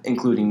have,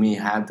 including me,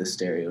 had the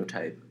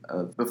stereotype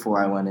of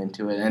before I went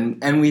into it,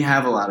 and we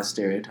have a lot of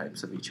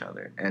stereotypes of each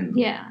other, and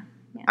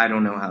I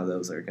don't know how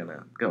those are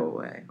gonna go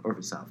away or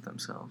resolve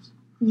themselves.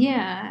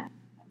 Yeah,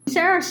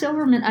 Sarah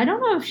Silverman. I don't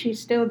know if she's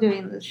still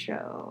doing this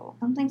show,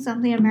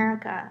 something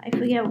America. I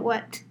forget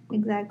what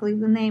exactly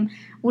the name,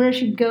 where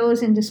she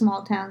goes into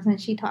small towns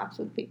and she talks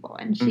with people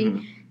and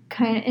she.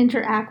 Kind of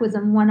interact with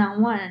them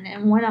one-on-one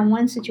and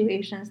one-on-one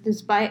situations,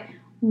 despite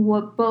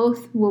what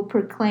both will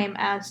proclaim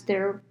as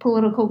their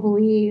political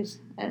beliefs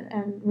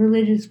and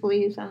religious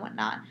beliefs and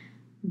whatnot.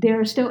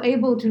 They're still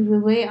able to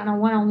relate on a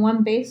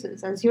one-on-one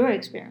basis, as your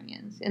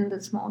experience in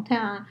the small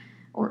town,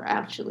 or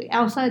actually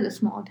outside the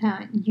small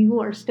town. You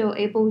are still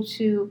able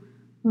to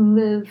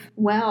live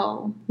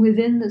well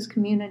within this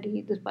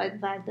community, despite the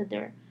fact that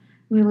they're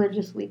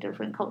religiously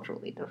different,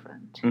 culturally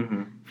different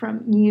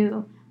from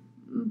you.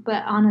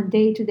 But on a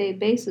day-to-day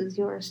basis,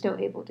 you're still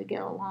able to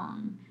get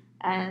along.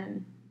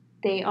 And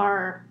they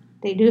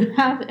do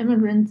have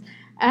immigrants.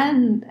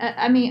 And,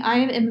 I mean, I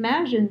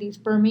imagine these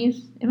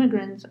Burmese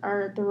immigrants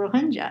are the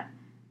Rohingya,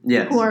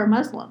 who are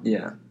Muslim.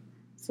 Yeah.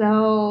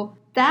 So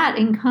that,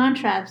 in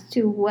contrast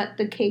to what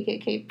the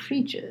KKK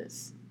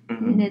preaches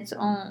in its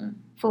own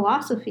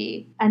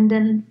philosophy, and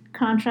then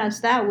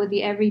contrast that with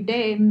the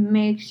everyday,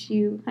 makes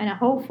you kind of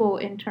hopeful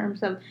in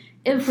terms of,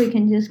 if we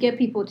can just get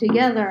people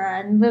together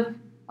and live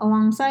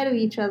alongside of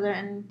each other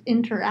and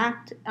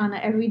interact on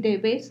an everyday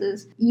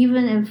basis,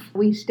 even if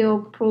we still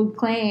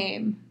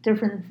proclaim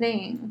different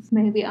things,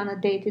 maybe on a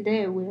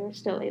day-to-day, we're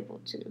still able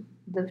to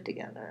live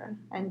together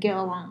and get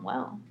along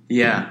well.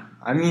 Yeah.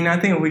 I mean, I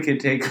think we could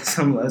take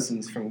some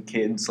lessons from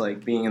kids,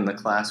 like being in the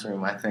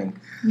classroom. I think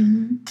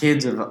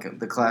kids of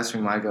the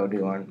classroom I go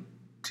to on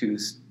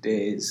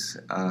Tuesdays,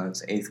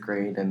 it's 8th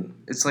grade, and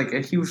it's like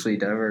a hugely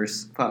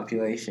diverse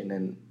population,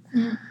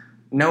 and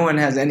no one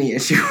has any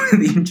issue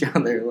with each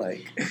other,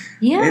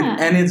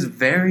 and it's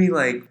very,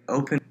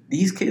 open.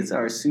 These kids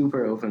are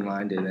super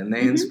open-minded, and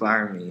they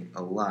inspire me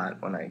a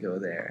lot when I go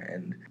there.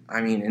 And,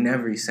 I mean, in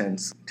every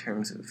sense, in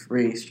terms of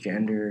race,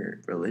 gender,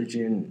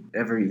 religion,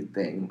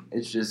 everything,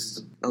 it's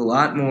just a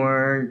lot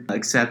more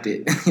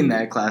accepted in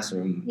that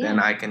classroom than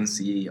I can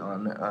see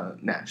on a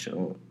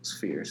national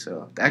sphere.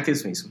 So that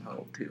gives me some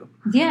hope, too.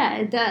 Yeah,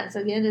 it does.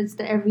 Again, it's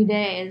the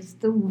everyday. It's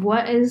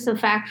what is the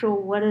factual,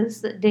 what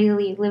is the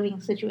daily living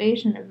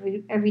situation of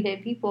everyday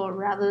people,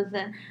 rather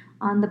than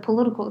on the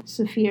political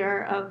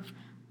sphere of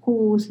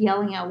who's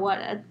yelling at what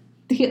at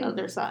the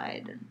other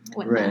side and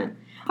whatnot. Right.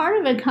 Part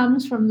of it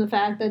comes from the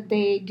fact that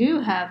they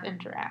do have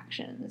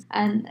interactions,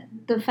 and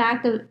the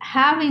fact of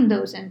having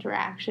those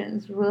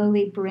interactions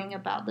really bring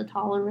about the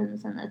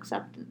tolerance and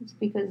acceptance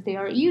because they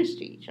are used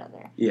to each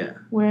other. Yeah.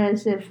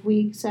 Whereas if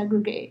we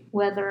segregate,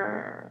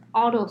 whether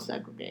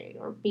auto-segregate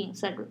or being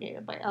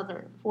segregated by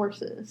other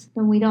forces,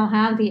 then we don't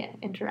have the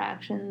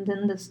interaction,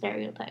 then the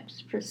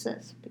stereotypes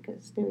persist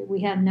because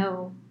we have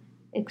no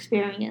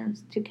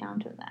experience to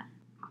counter that.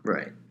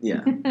 Right,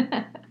 yeah.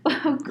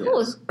 Well,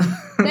 cool. Yes.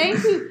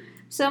 Thank you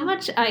so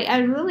much. I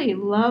really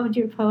loved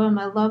your poem.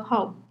 I love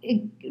how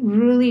it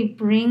really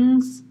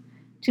brings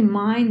to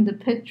mind the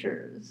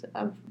pictures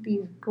of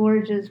these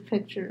gorgeous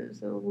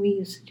pictures of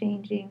leaves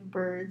changing,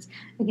 birds,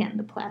 again,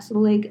 the placid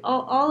lake,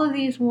 all of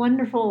these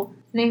wonderful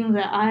things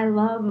that I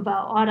love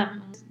about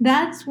autumn.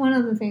 That's one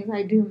of the things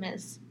I do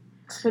miss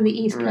for the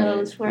East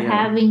Coast, for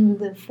having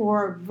the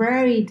 4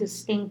 very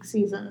distinct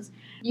seasons.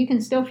 You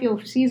can still feel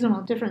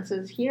seasonal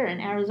differences here in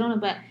Arizona,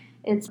 but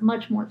it's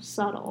much more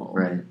subtle.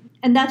 Right.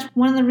 And that's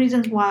one of the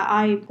reasons why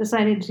I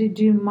decided to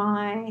do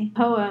my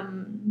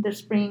poem, The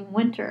Spring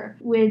Winter,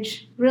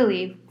 which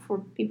really, for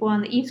people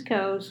on the East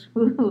Coast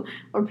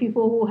or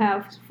people who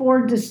have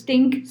 4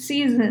 distinct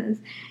seasons,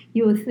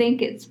 you would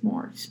think it's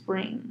more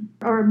spring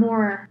or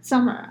more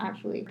summer,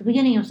 actually. The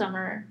beginning of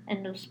summer,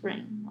 end of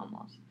spring,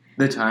 almost.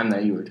 The time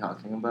that you were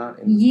talking about?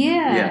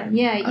 Yeah.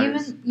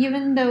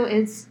 Even though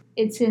it's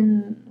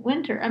in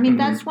winter. I mean,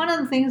 that's one of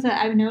the things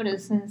that I've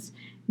noticed since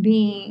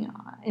being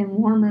in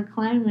warmer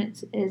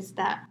climates is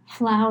that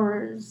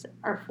flowers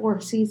are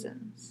 4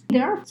 seasons.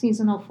 There are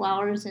seasonal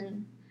flowers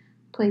in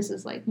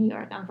places like New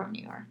York. I'm from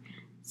New York.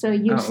 So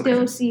you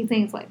still see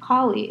things like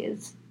holly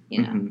is,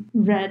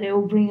 red. It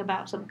will bring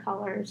about some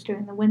colors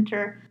during the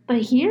winter. But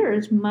here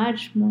is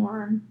much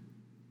more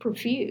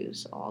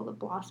profuse, all the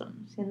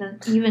blossoms. And then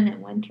even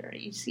in winter,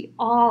 you see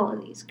all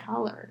of these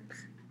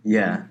colors.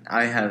 Yeah,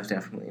 I have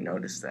definitely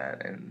noticed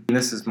that. And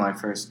this is my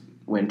first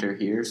winter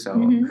here,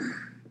 so...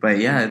 But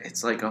yeah,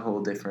 it's like a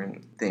whole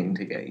different thing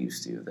to get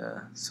used to,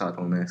 the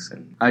subtleness.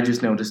 And I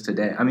just noticed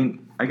today, I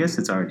mean, I guess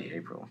it's already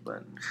April,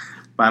 but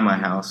by my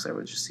house there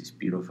were just these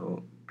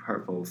beautiful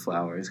purple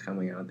flowers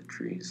coming out of the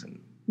trees. And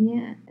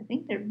yeah, I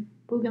think they're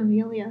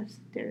bougainvilleas.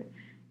 They're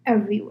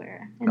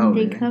everywhere. And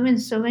they come in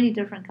so many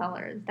different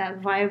colors. That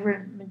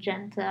vibrant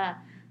magenta,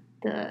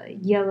 the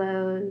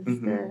yellows,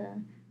 the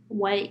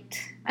white.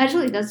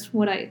 Actually, that's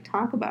what I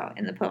talk about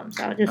in the poem,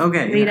 so I'll just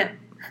read it.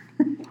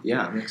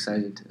 Yeah, I'm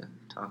excited to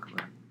talk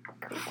about it.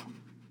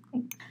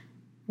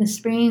 The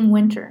spring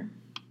winter.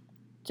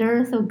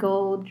 Dearth of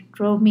gold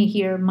drove me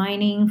here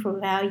mining for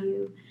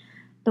value.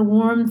 The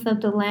warmth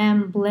of the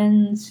land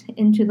blends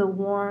into the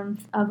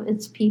warmth of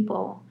its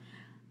people,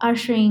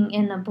 ushering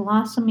in a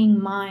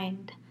blossoming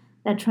mind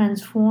that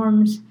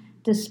transforms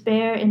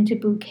despair into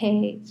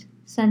bouquets,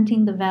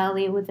 scenting the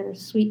valley with their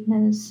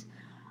sweetness.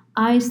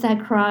 Eyes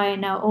that cry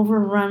now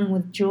overrun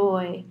with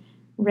joy,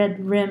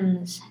 red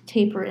rims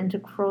taper into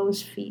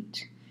crow's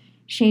feet,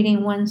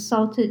 shading one's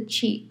salted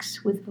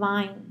cheeks with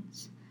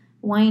vines,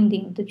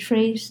 winding to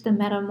trace the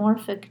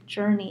metamorphic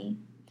journey.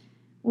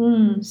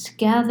 Wounds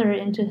gather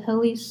into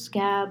hilly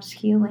scabs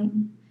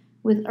healing,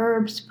 with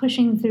herbs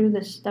pushing through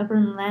the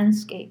stubborn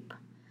landscape,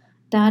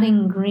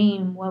 dotting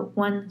green what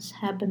once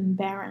had been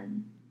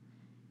barren.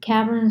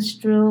 Caverns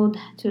drilled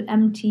to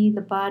empty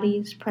the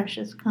body's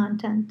precious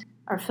content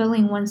are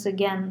filling once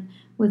again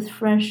with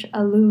fresh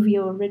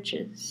alluvial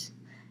riches,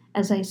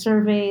 as I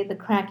survey the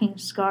cracking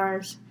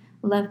scars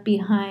left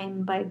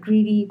behind by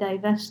greedy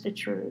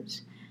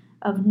divestitures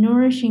of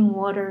nourishing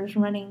waters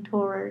running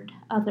toward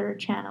other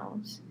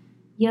channels.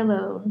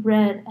 Yellow,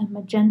 red, and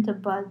magenta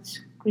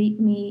buds greet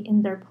me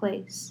in their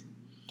place,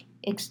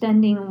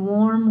 extending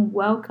warm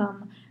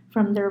welcome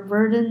from their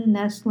verdant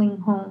nestling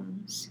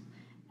homes,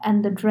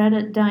 and the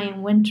dreaded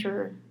dying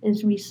winter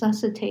is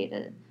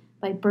resuscitated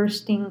by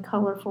bursting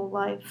colorful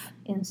life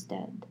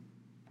instead.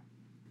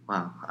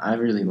 Wow, I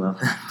really love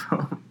that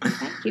poem.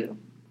 Thank you.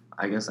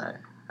 I guess I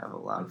have a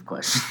lot of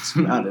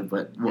questions about it,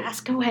 but...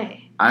 Ask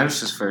away. I was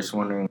just first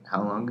wondering,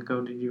 how long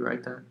ago did you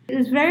write that?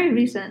 It's very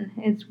recent.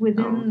 It's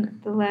within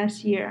the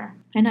last year.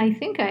 And I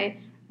think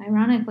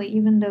ironically,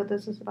 even though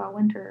this is about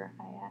winter,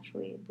 I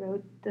actually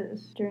wrote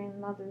this during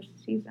Mother's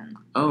season.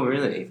 Oh,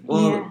 really?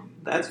 Well,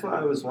 that's why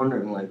I was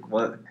wondering, like,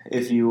 what,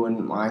 if you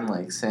wouldn't mind,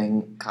 like,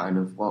 saying kind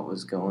of what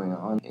was going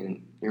on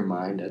in your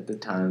mind at the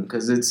time,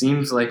 because it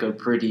seems like a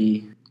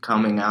pretty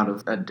coming out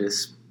of a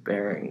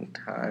despairing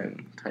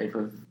time type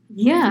of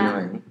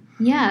feeling.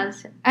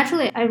 Yes.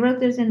 Actually, I wrote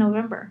this in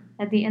November,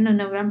 at the end of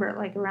November,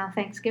 like around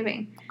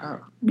Thanksgiving. Oh.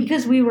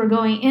 Because we were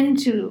going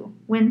into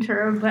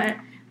winter, but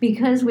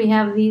because we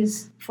have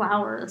these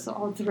flowers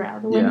all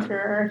throughout the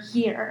winter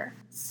here.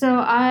 So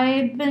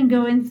I've been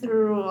going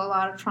through a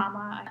lot of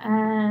trauma,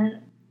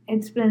 and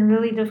it's been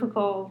really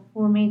difficult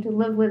for me to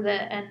live with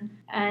it,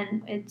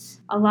 and it's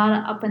a lot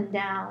of up and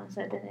downs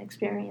I've been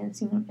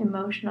experiencing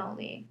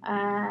emotionally.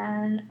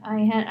 And I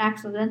had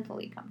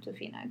accidentally come to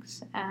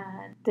Phoenix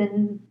and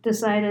then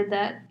decided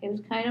that it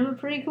was kind of a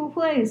pretty cool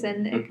place,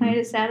 and it kind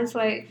of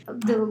satisfied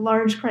the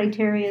large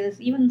criteria,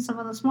 even some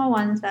of the small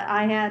ones that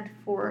I had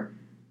for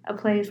a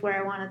place where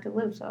I wanted to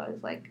live. So I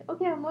was like,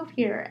 okay, I'll move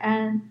here.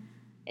 And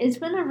it's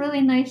been a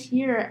really nice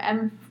year,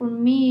 and for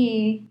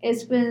me,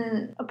 it's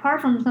been,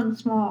 apart from some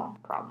small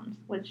problems,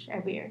 which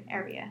every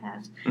area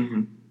has,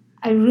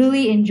 I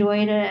really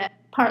enjoyed it,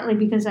 partly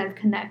because I've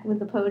connected with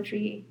the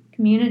poetry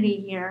community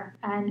here,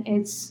 and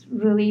it's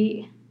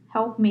really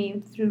helped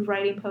me through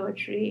writing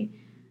poetry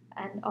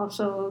and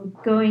also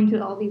going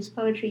to all these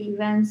poetry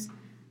events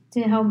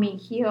to help me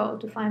heal,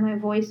 to find my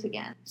voice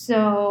again.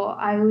 So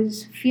I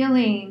was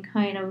feeling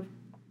kind of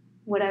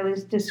what I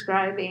was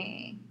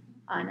describing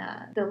on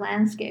the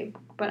landscape,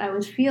 but I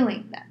was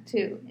feeling that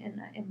too in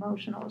an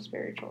emotional,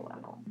 spiritual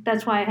level.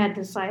 That's why I had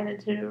decided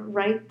to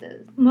write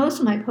this. Most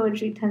of my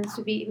poetry tends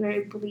to be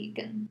very bleak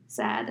and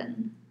sad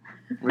and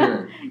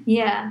really?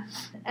 Yeah.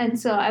 And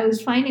so I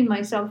was finding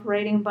myself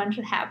writing a bunch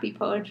of happy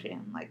poetry.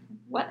 I'm like,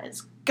 what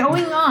is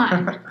going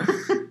on?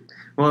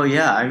 Well,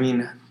 yeah, I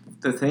mean,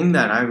 the thing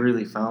that I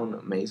really found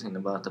amazing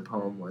about the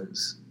poem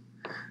was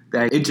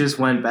that it just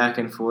went back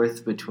and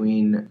forth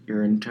between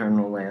your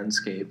internal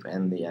landscape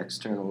and the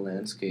external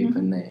landscape,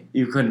 and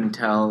you couldn't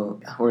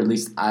tell, or at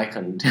least I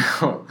couldn't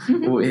tell,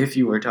 if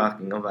you were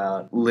talking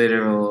about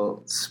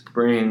literal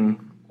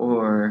spring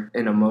or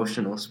an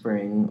emotional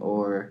spring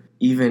or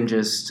even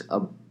just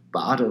a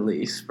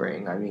bodily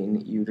spring. I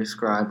mean, you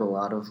describe a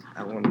lot of...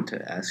 I wanted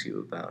to ask you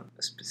about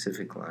a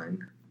specific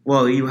line.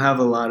 Well, you have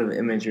a lot of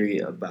imagery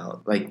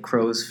about, like,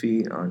 crow's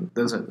feet on...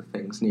 Those are the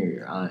things near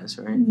your eyes,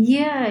 right?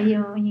 Yeah,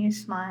 when you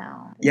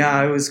smile. Yeah,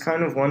 I was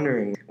kind of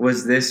wondering,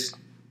 was this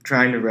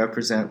trying to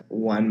represent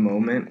one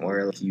moment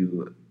where like,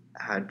 you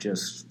had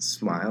just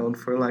smiled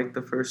for, like,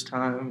 the first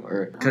time?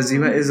 Or because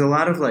there's a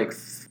lot of, like,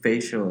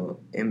 facial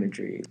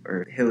imagery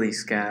or hilly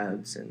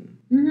scabs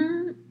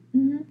and...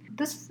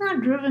 This is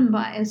not driven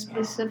by a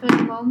specific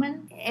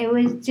moment. It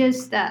was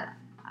just that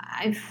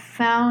I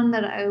found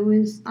that I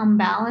was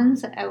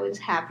unbalanced. I was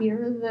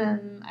happier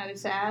than I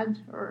was sad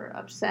or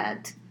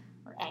upset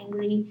or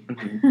angry.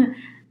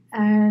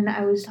 And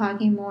I was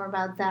talking more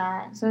about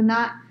that. So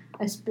not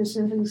a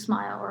specific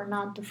smile or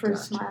not the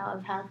first smile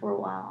I've had for a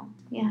while.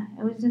 Yeah,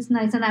 it was just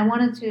nice. And I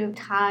wanted to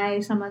tie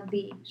some of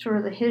the sort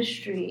of the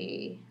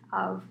history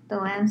of the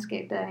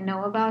landscape that I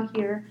know about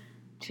here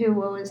to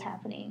what was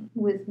happening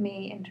with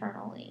me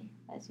internally,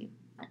 as you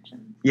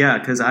mentioned. Yeah,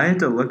 because I had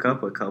to look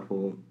up a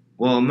couple,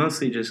 well,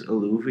 mostly just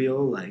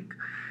alluvial, like,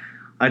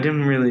 I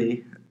didn't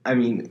really, I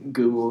mean,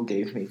 Google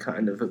gave me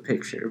kind of a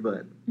picture,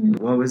 but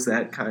what was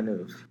that kind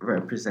of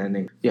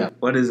representing? Yeah,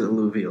 what is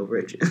alluvial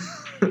ridges?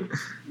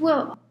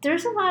 Well,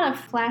 there's a lot of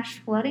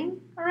flash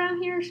flooding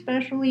around here,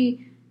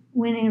 especially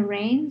when it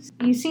rains.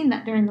 You've seen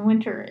that during the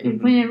winter.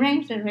 When it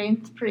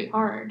rains pretty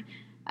hard.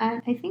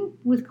 And I think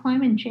with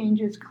climate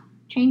change, it's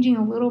changing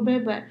a little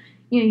bit, but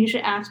you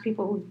should ask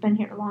people who've been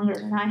here longer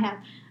than I have.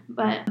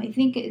 But I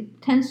think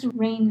it tends to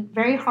rain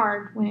very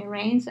hard when it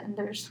rains, and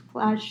there's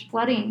flash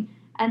flooding.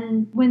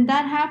 And when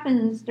that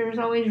happens, there's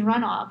always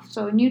runoff.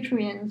 So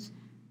nutrients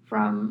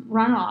from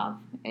runoff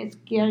is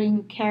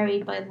getting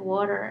carried by the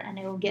water, and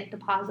it will get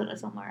deposited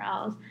somewhere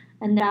else.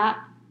 And that,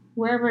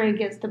 wherever it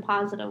gets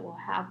deposited, will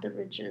have the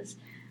ridges.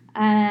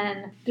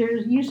 And there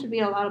used to be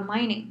a lot of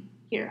mining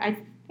here. I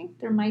think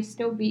there might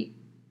still be.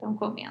 Don't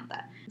quote me on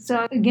that.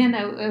 So again,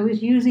 I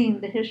was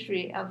using the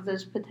history of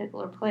this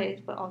particular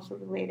place, but also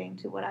relating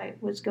to what I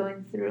was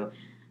going through.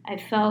 I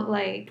felt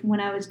like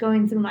when I was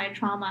going through my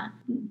trauma,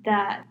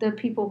 that the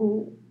people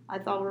who I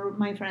thought were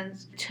my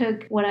friends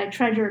took what I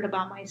treasured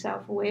about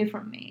myself away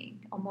from me,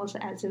 almost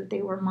as if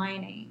they were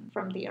mining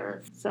from the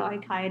earth. So I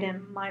tied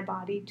in my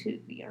body to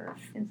the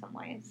earth in some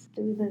ways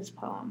through this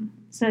poem.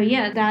 So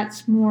yeah,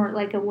 that's more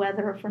like a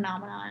weather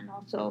phenomenon, and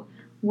also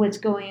what's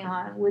going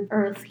on with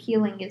Earth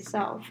healing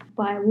itself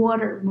by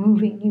water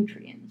moving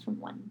nutrients from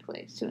one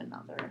place to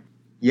another.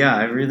 Yeah,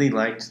 I really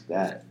liked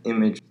that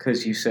image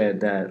because you said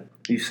that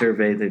you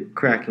survey the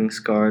cracking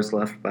scars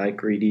left by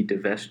greedy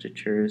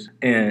divestitures.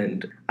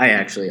 And I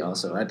actually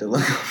also had to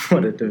look up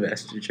what a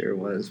divestiture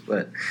was.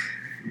 But,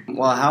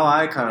 well, how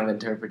I kind of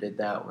interpreted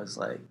that was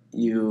like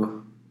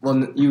you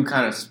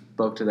kind of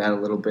spoke to that a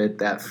little bit,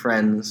 that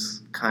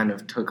friends kind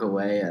of took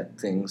away at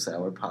things that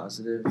were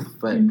positive.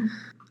 But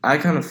I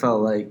kind of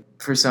felt like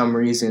for some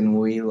reason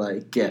we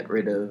like get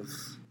rid of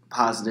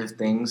positive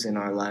things in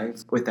our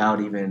life without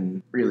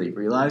even really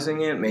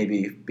realizing it,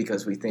 maybe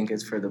because we think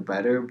it's for the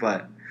better,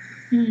 but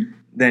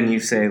then you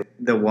say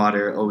the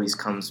water always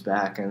comes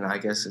back, and I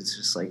guess it's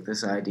just like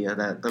this idea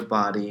that the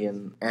body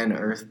and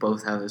earth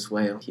both have this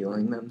way of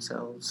healing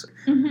themselves.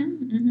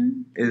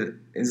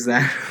 Is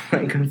that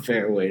like a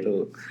fair way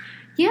to...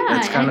 Yeah,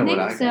 that's kind I of think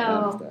what I so. got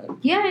out of that.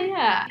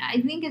 Yeah,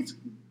 I think it's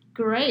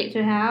great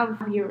to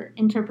have your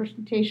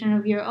interpretation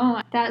of your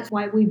own. That's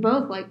why we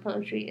both like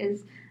poetry,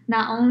 is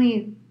not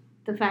only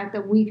the fact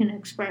that we can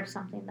express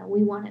something that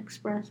we want to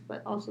express,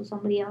 but also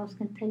somebody else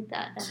can take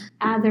that and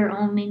add their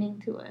own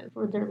meaning to it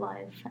for their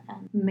life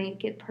and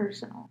make it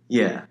personal.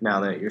 Yeah,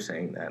 now that you're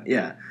saying that.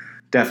 Yeah,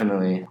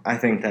 definitely. I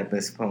think that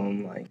this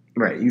poem, like,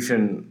 right, you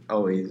shouldn't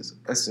always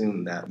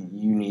assume that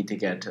you need to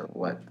get to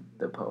what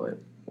the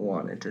poet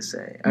wanted to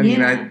say. I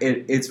mean,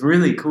 it's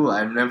really cool.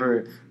 I've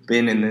never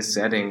been in this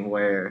setting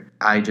where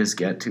I just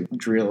get to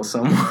drill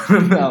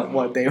someone about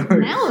what they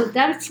were. No,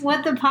 that's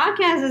what the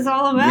podcast is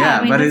all about.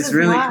 Yeah, but it's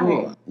really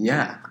cool.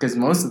 Yeah, because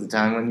most of the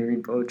time when you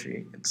read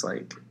poetry, it's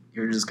like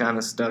you're just kind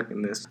of stuck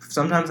in this.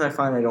 Sometimes I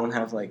find I don't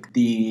have like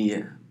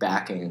the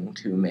backing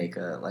to make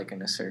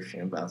an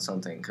assertion about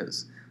something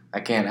because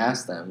I can't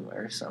ask them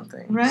or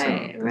something.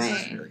 Right, so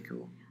this is really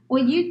cool.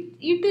 Well,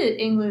 you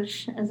did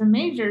English as a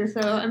major, so,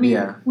 I mean,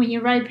 when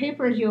you write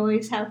papers, you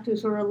always have to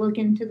sort of look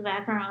into the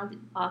background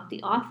of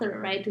the author,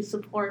 right, to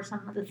support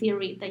some of the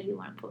theory that you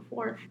want to put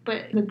forth.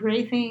 But the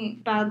great thing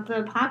about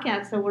the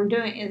podcast that we're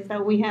doing is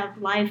that we have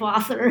live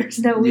authors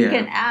that we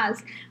can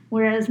ask,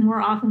 whereas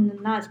more often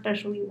than not,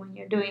 especially when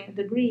you're doing a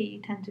degree,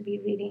 you tend to be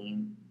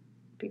reading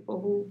people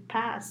who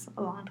passed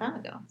a long time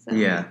ago. So.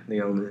 Yeah,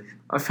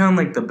 I found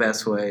like the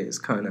best way is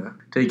kind of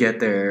to get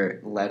their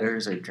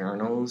letters or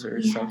journals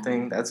or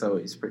something. That's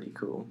always pretty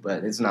cool,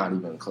 but it's not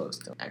even close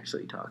to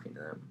actually talking to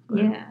them.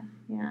 But.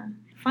 Yeah.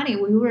 Funny, I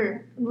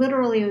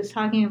was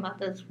talking about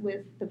this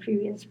with the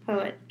previous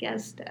poet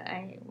guest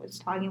I was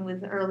talking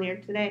with earlier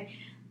today,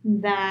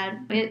 that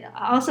it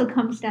also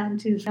comes down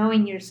to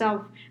knowing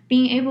yourself.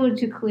 Being able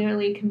to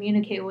clearly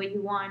communicate what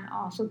you want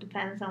also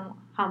depends on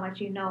how much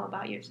you know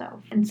about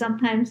yourself. And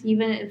sometimes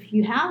even if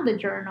you have the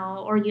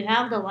journal or you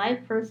have the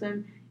live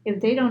person,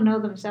 if they don't know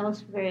themselves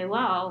very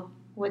well,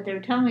 what they're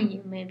telling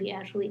you may be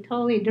actually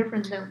totally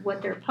different than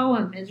what their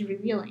poem is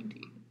revealing to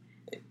you.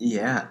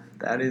 Yeah,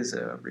 that is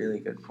a really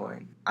good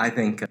point. I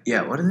think,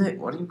 what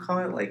do you call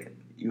it? Like,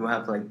 you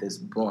have, like, this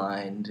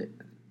blind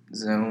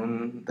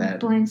zone that...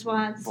 Blind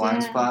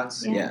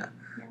spots? Yeah.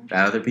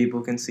 That other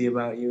people can see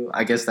about you.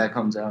 I guess that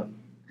comes out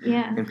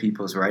in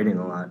people's writing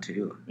a lot,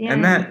 too. Yeah.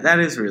 And that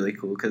is really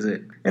cool, because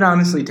it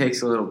honestly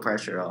takes a little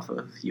pressure off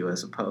of you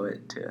as a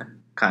poet to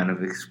kind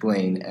of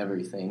explain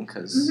everything,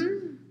 because,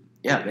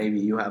 maybe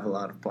you have a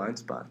lot of blind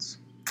spots.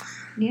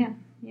 Yeah.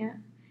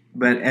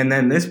 And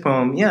then this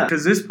poem,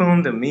 because this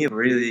poem to me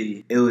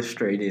really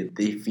illustrated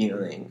the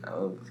feeling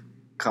of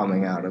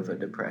coming out of a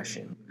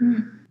depression.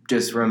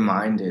 Just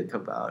reminded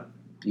about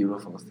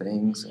beautiful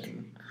things,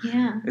 and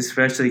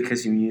especially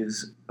because you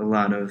use a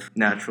lot of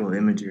natural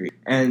imagery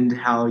and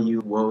how you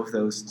wove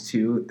those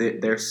two.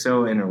 They're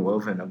so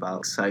interwoven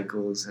about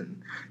cycles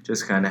and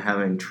just kind of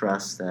having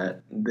trust that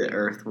the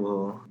earth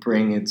will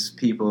bring its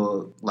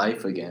people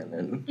life again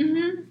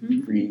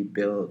and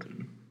rebuild.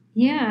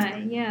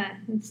 Yeah,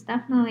 it's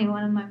definitely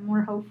one of my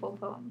more hopeful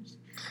poems.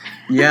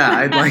 Yeah,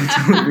 I'd like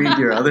to read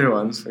your other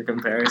ones for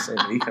comparison,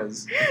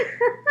 because,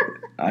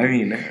 I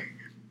mean...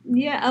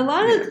 Yeah, a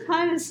lot of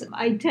times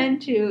I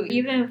tend to,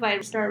 even if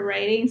I start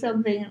writing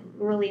something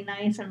really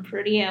nice and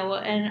pretty, I will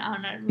end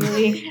on a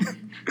really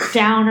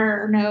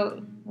downer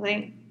note,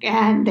 like,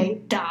 and they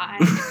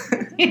died,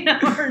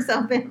 or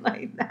something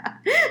like that.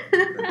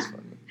 That's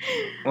funny.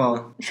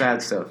 Well,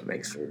 sad stuff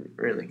makes for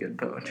really good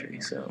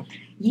poetry, so...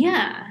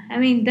 Yeah, I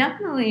mean,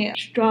 definitely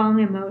strong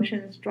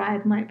emotions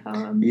drive my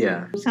poems.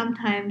 Yeah.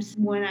 Sometimes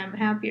when I'm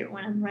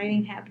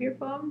writing happier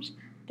poems,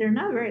 they're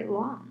not very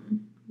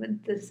long.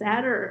 But the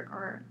sadder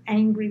or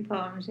angry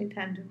poems, they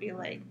tend to be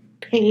like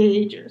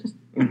pages,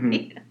 So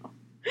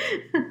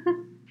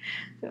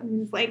I'm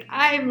just like,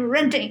 I'm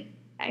ranting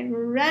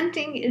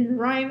in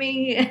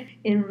rhyming,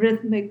 in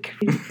rhythmic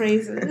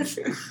phrases.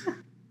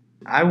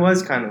 I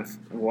was kind of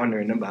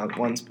wondering about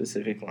one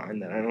specific line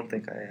that I don't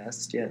think I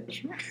asked yet.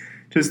 Sure.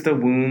 Just the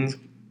wounds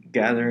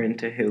gather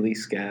into hilly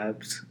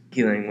scabs,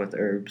 healing with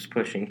herbs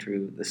pushing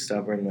through the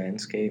stubborn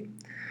landscape.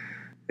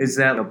 Is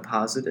that a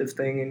positive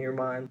thing in your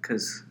mind?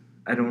 Because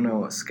I don't know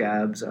what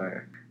scabs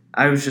are.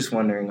 I was just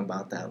wondering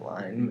about that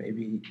line.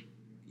 Maybe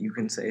you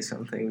can say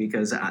something,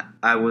 because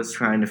I was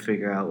trying to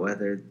figure out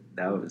whether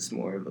that was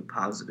more of a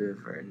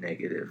positive or a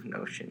negative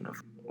notion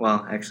of...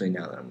 Well, actually,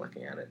 now that I'm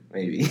looking at it,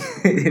 maybe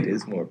it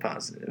is more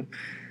positive.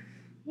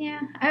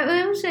 Yeah,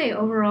 I would say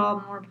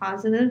overall more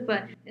positive,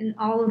 but in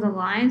all of the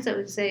lines, I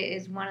would say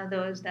is one of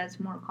those that's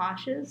more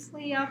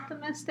cautiously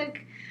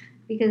optimistic,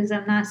 because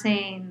I'm not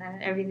saying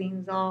that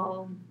everything's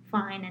all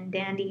fine and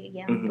dandy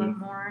again, but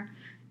more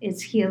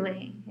it's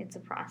healing, it's a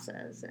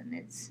process, and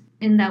it's...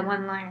 In that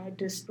one line, I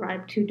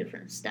described 2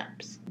 different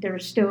steps. There are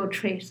still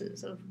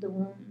traces of the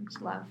wounds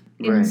left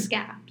in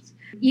scabs.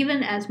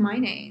 Even as my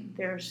name,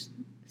 there's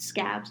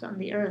scabs on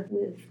the earth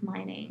with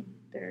my name.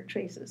 There are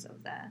traces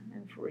of that,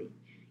 and for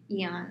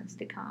eons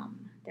to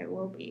come, there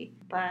will be.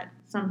 But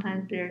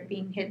sometimes they're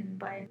being hidden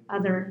by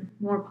other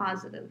more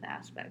positive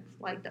aspects,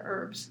 like the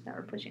herbs that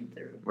are pushing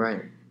through.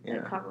 Right,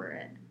 that cover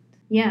it.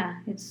 Yeah,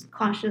 it's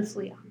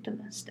cautiously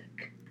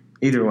optimistic.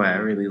 Either way, I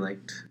really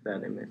liked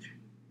that image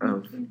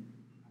of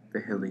the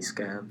hilly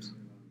scabs.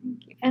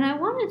 Thank you. And I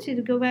wanted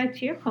to go back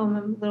to your poem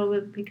a little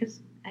bit, because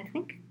I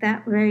think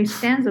that very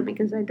stanza,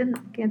 because I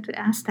didn't get to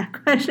ask that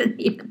question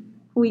even.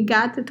 We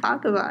got to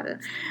talk about it.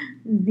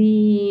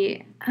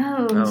 The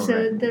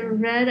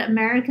red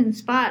American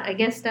spot. I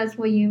guess that's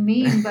what you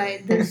mean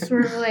by this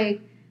sort of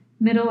like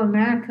middle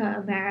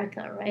America,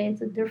 right?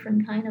 It's a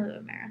different kind of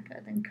America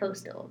than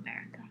coastal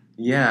America.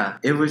 Yeah,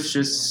 it was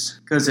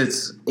just because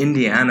it's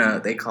Indiana,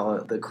 they call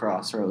it the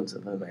crossroads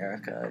of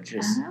America.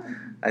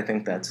 I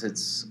think that's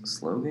its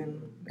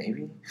slogan,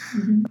 maybe.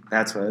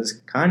 That's what I was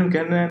kind of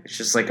getting at. It's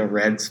just like a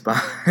red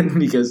spot,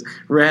 because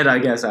red, I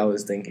guess I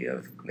was thinking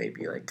of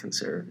maybe like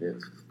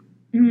conservative.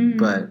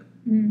 But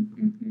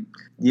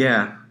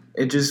yeah,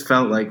 it just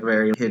felt like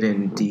very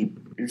hidden, deep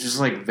It's just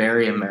like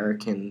very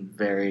American,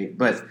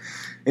 but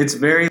it's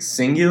very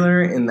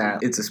singular in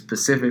that it's a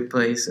specific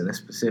place in a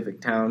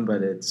specific town,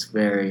 but it's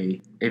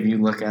very, if you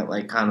look at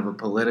like kind of a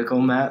political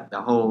map,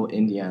 the whole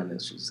Indiana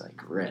is just like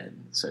red,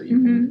 so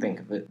you can think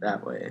of it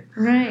that way.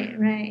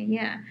 Right,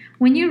 yeah.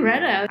 When you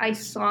read it, I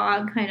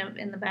saw kind of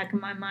in the back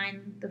of my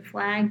mind the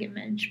flag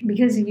image,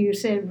 because you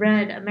said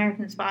red,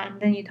 American spot,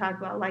 and then you talk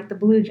about like the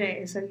Blue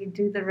Jays, so you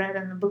do the red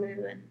and the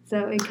blue, and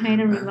so it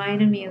kind of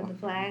reminded me of the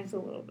flags a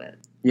little bit.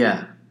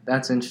 Yeah,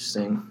 that's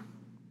interesting.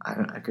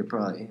 I could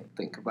probably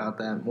think about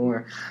that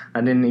more.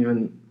 I didn't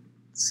even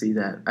see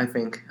that. I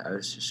think I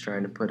was just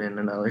trying to put in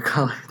another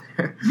color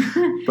there.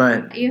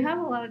 But you have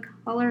a lot of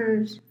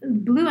colors,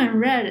 blue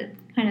and red,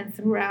 kind of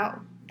throughout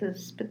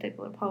this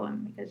particular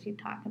poem, because you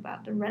talk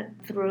about the red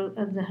throat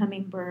of the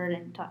hummingbird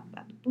and talk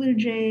about the blue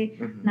jay,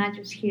 not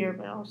just here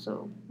but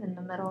also in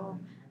the middle,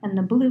 and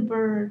the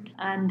bluebird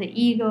and the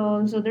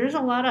eagle. So there's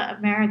a lot of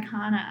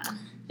Americana.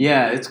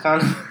 Yeah, it's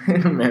kind of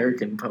an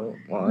American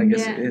poem. Well, I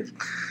guess it is.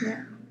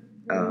 Yeah.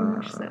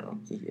 So.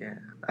 Yeah.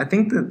 I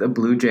think that the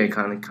blue jay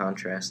kind of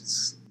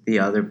contrasts the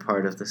other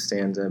part of the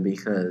stanza,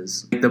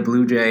 because the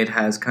blue jay, it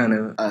has kind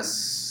of a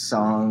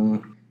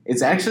song.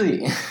 It's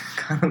actually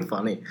kind of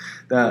funny.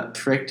 The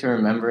trick to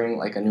remembering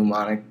like a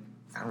mnemonic,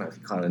 I don't know if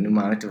you call it a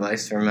mnemonic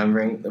device, to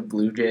remembering the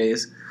Blue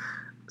Jays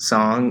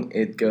song,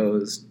 it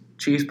goes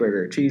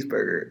cheeseburger,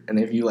 cheeseburger. And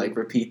if you like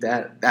repeat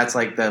that, that's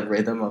like the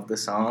rhythm of the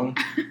song.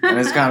 And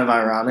it's kind of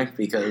ironic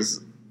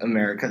because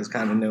America is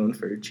kind of known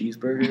for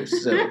cheeseburgers.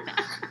 So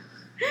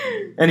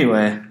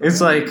anyway, it's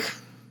like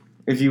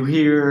if you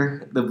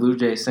hear the Blue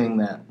Jay sing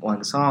that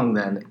one song,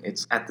 then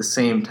it's at the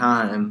same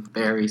time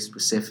very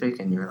specific,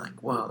 and you're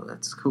like, whoa,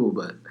 that's cool.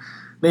 But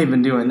they've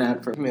been doing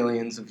that for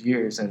millions of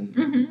years,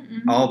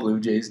 and all Blue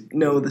Jays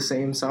know the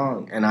same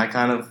song. And I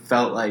kind of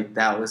felt like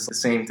that was the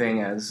same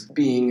thing as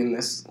being in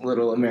this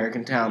little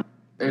American town.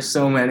 There's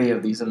so many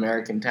of these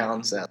American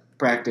towns that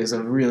practice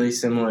a really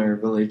similar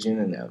religion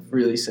and have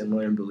really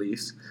similar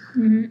beliefs.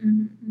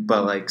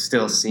 But like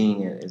still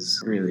seeing it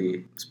is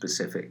really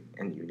specific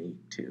and unique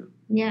too.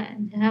 Yeah,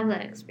 and to have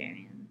that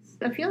experience.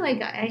 I feel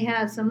like I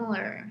had a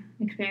similar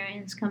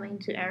experience coming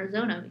to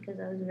Arizona because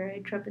I was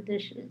very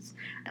trepidatious.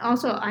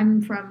 Also,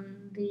 I'm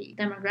from the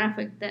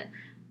demographic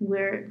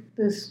where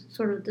this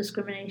sort of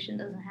discrimination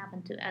doesn't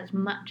happen to as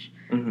much.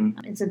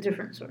 It's a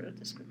different sort of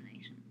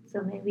discrimination.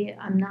 So maybe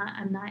I'm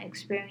not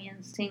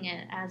experiencing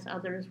it as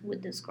others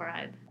would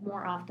describe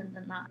more often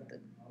than not, the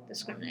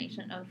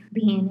discrimination of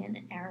being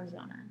in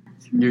Arizona.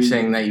 You're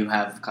saying that you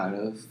have kind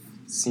of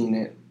seen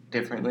it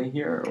differently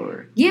here,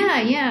 or?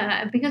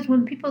 Yeah, because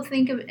when people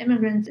think of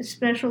immigrants,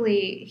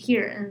 especially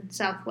here in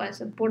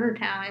Southwest, a border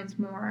town, it's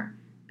more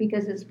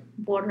because it's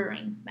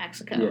bordering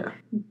Mexico. Yeah.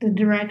 The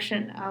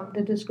direction of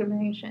the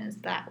discrimination is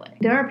that way.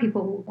 There are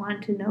people who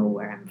want to know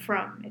where I'm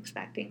from,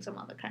 expecting some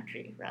other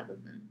country rather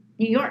than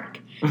New York,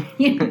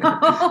 you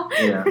know?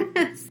 Yeah.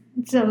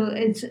 So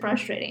it's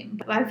frustrating.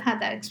 I've had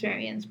that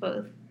experience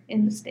both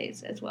in the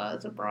States as well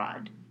as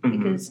abroad,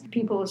 because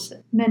people's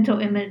mental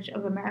image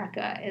of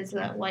America is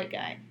that white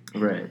guy.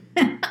 Right.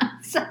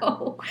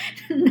 So,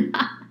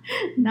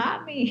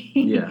 not me.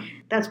 Yeah.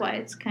 That's why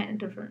it's kind of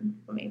different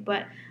for me.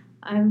 But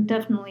I've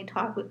definitely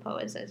talked with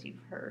poets, as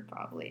you've heard,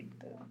 probably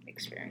the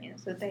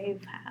experience that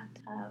they've had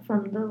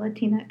from the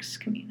Latinx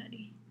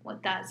community,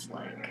 what that's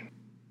like.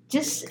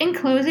 Just in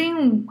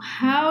closing,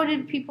 how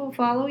did people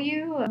follow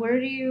you? Where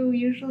do you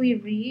usually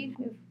read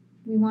if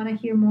we want to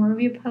hear more of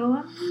your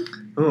poems?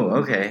 Oh,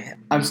 okay.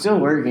 I'm still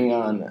working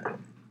on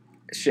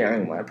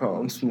sharing my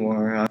poems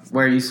more.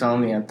 Where you saw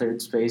me at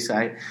Third Space,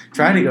 I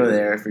try to go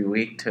there every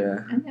week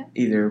to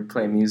either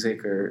play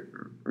music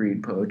or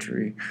read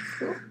poetry.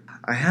 Cool.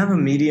 I have a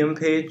Medium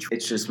page.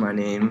 It's just my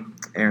name,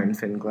 Aaron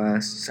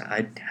Finglass.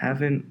 I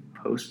haven't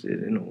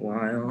posted in a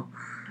while,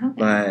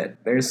 but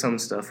there's some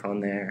stuff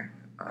on there.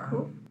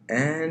 Cool.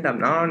 And I'm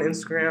not on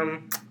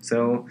Instagram,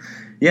 so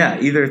yeah,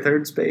 either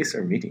Third Space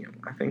or Medium.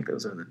 I think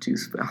those are the two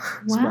spots.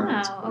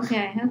 Wow,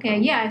 okay.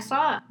 Yeah, I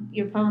saw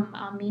your poem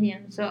on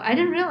Medium, so I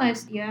didn't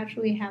realize you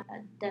actually have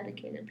a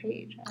dedicated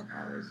page. I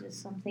thought it was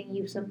just something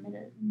you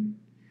submitted.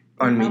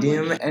 On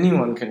Medium,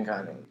 anyone can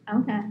kind of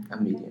a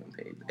Medium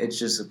page. It's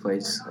just a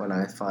place when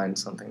I find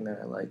something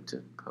that I like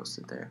to post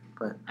it there.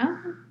 But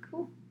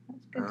cool.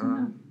 That's good to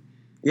know.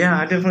 Yeah,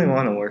 I definitely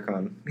want to work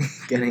on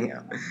getting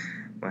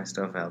my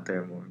stuff out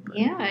there more. But.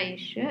 Yeah, you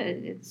should.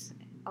 It's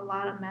a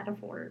lot of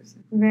metaphors.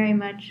 Very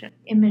much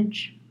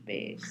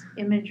imagery-based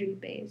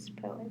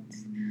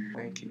poets.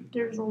 Thank you.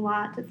 There's a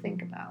lot to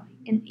think about.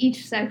 In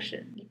each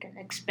section, you can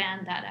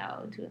expand that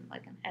out to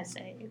like an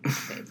essay,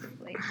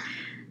 basically.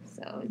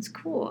 So it's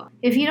cool.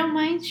 If you don't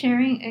mind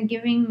sharing and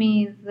giving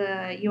me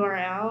the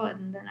URL,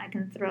 and then I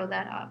can throw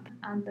that up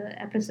on the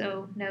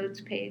episode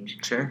notes page.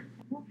 Sure.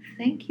 Well,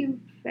 thank you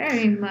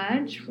very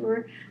much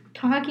for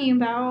talking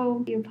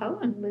about your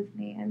poem with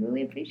me. I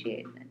really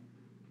appreciate it.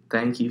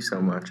 Thank you so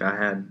much. I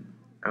had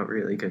a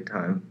really good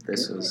time.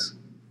 This was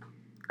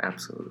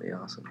absolutely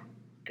awesome.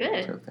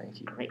 Good. So thank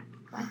you. Great.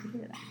 Glad to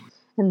hear that.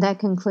 And that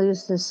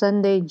concludes the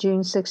Sunday,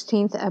 June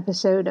 16th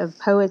episode of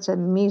Poets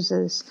and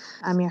Muses.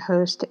 I'm your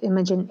host,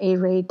 Imogen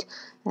A-Rate.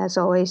 As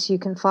always, you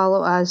can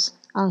follow us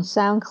on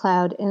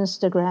SoundCloud,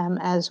 Instagram,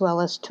 as well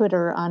as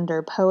Twitter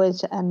under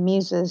Poets and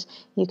Muses.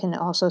 You can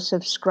also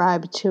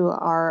subscribe to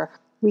our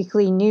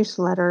weekly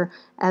newsletter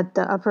at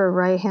the upper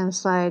right-hand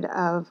side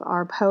of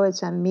our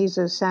Poets and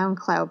Muses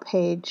SoundCloud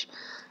page.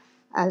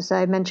 As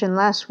I mentioned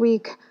last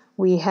week,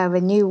 we have a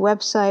new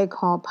website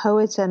called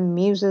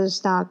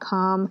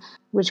poetsandmuses.com,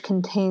 which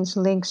contains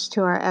links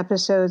to our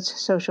episodes,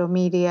 social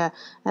media,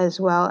 as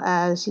well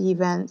as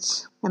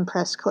events and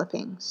press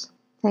clippings.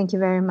 Thank you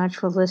very much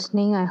for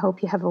listening. I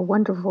hope you have a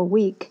wonderful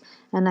week,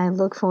 and I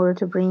look forward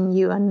to bringing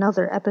you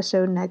another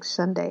episode next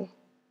Sunday.